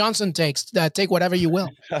Jonathan Johnson takes. Take whatever you will.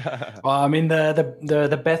 Well, I mean,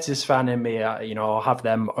 the Betis fan in me, I'll have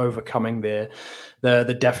them overcoming the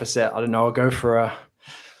deficit. I don't know. I'll go for a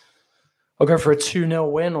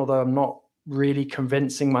 2-0 win, although I'm not really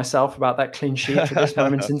convincing myself about that clean sheet at this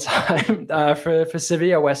moment in time. For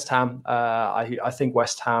Sevilla, West Ham, I think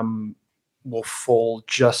West Ham will fall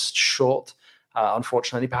just short.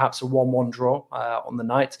 Unfortunately, perhaps a 1-1 draw on the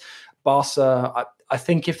night. Barca, I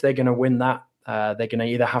think if they're going to win that, they're going to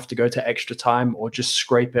either have to go to extra time or just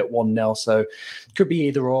scrape it 1-0. So it could be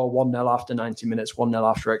either or, 1-0 after 90 minutes, 1-0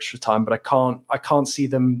 after extra time. But I can't see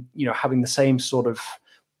them, having the same sort of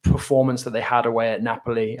performance that they had away at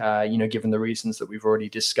Napoli, given the reasons that we've already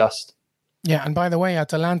discussed. Yeah, and by the way,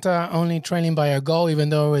 Atalanta only trailing by a goal, even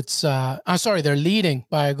though they're leading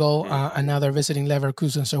by a goal, and now they're visiting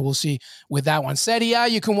Leverkusen, so we'll see with that one. Serie A,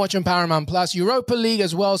 you can watch on Paramount Plus, Europa League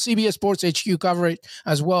as well, CBS Sports HQ coverage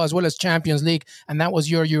as well as Champions League, and that was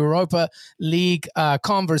your Europa League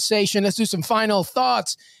conversation. Let's do some final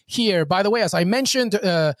thoughts here. By the way, as I mentioned,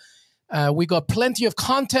 we got plenty of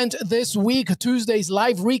content this week, Tuesday's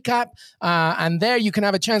live recap, and there you can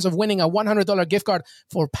have a chance of winning a $100 gift card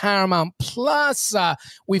for Paramount Plus.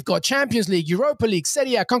 We've got Champions League, Europa League,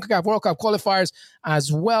 Serie A, CONCACAF World Cup qualifiers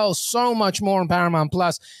as well. So much more on Paramount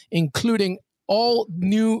Plus, including all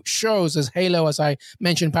new shows as Halo, as I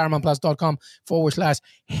mentioned,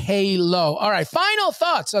 paramountplus.com/Halo. All right, final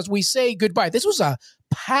thoughts as we say goodbye. This was a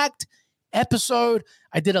packed episode.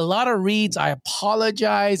 I did a lot of reads. I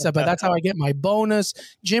apologize, but that's how I get my bonus.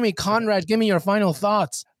 Jimmy Conrad, give me your final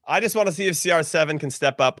thoughts. I just want to see if CR7 can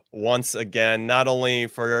step up once again, not only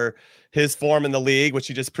for his form in the league, which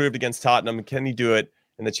he just proved against Tottenham. Can he do it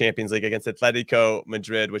in the Champions League against Atletico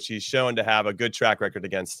Madrid, which he's shown to have a good track record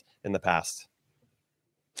against in the past?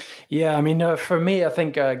 Yeah, I mean, for me, I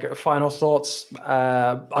think final thoughts.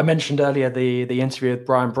 I mentioned earlier the interview with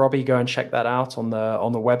Brian Brobby. Go and check that out on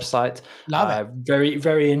the website. Love it. Very,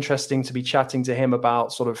 very interesting to be chatting to him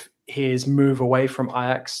about sort of his move away from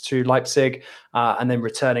Ajax to Leipzig and then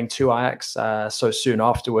returning to Ajax so soon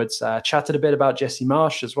afterwards. Chatted a bit about Jesse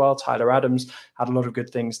Marsch as well. Tyler Adams had a lot of good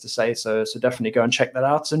things to say. So definitely go and check that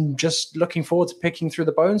out. And just looking forward to picking through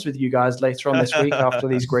the bones with you guys later on this week after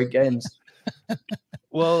these great games.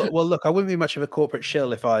 Well, look, I wouldn't be much of a corporate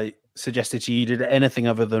shill if I suggested to you did anything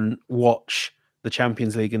other than watch the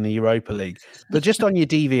Champions League and the Europa League. But just on your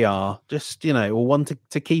DVR, just, or one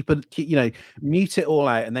to keep mute it all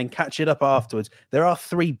out and then catch it up afterwards. There are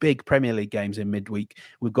 3 big Premier League games in midweek.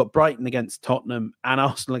 We've got Brighton against Tottenham and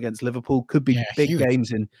Arsenal against Liverpool. Could be big huge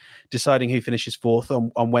games in deciding who finishes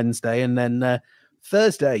 4th on Wednesday. And then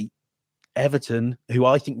Thursday, Everton, who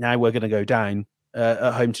I think now we're going to go down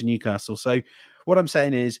at home to Newcastle. So what I'm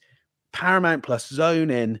saying is Paramount Plus, zone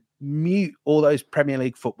in, mute all those Premier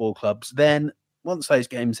League football clubs. Then once those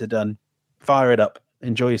games are done, fire it up.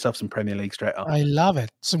 Enjoy yourself some Premier League straight up. I love it.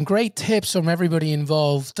 Some great tips from everybody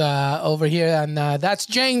involved over here. And that's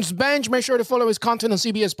James Benge. Make sure to follow his content on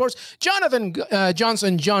CBS Sports. Jonathan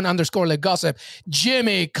Johnson, John_LeGossip.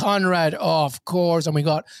 Jimmy Conrad, of course. And we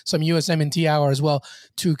got some USMNT hour as well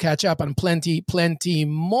to catch up, and plenty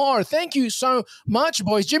more. Thank you so much,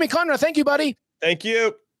 boys. Jimmy Conrad, thank you, buddy. Thank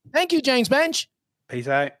you. Thank you, James Benge. Peace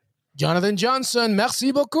out. Jonathan Johnson,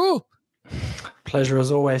 merci beaucoup. Pleasure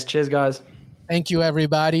as always. Cheers, guys. Thank you,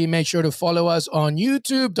 everybody. Make sure to follow us on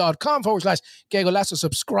youtube.com/Que Golazo.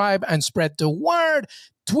 Subscribe and spread the word.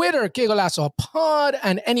 Twitter, Que Golazo Pod,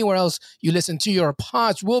 and anywhere else you listen to your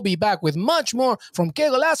pods. We'll be back with much more from Que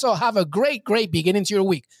Golazo. Have a great beginning to your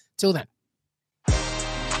week. Till then.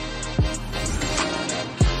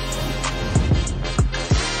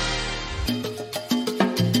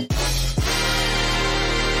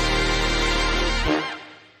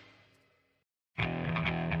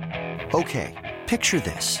 Okay, picture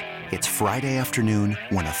this. It's Friday afternoon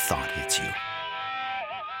when a thought hits you.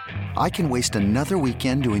 I can waste another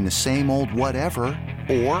weekend doing the same old whatever,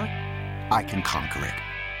 or I can conquer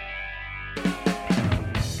it.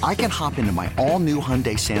 I can hop into my all-new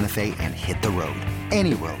Hyundai Santa Fe and hit the road.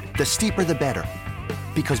 Any road. The steeper, the better.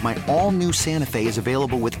 Because my all-new Santa Fe is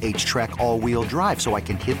available with H-Track all-wheel drive, so I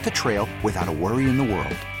can hit the trail without a worry in the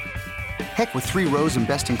world. Heck, with 3 rows and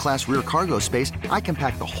best-in-class rear cargo space, I can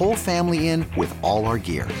pack the whole family in with all our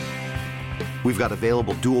gear. We've got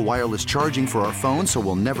available dual wireless charging for our phones, so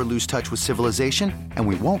we'll never lose touch with civilization, and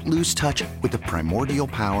we won't lose touch with the primordial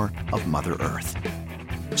power of Mother Earth.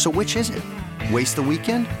 So which is it? Waste the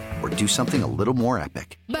weekend or do something a little more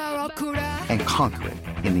epic? And conquer it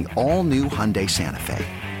in the all-new Hyundai Santa Fe.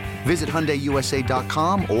 Visit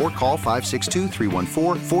HyundaiUSA.com or call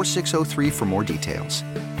 562-314-4603 for more details.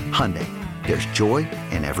 Hyundai, there's joy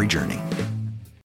in every journey.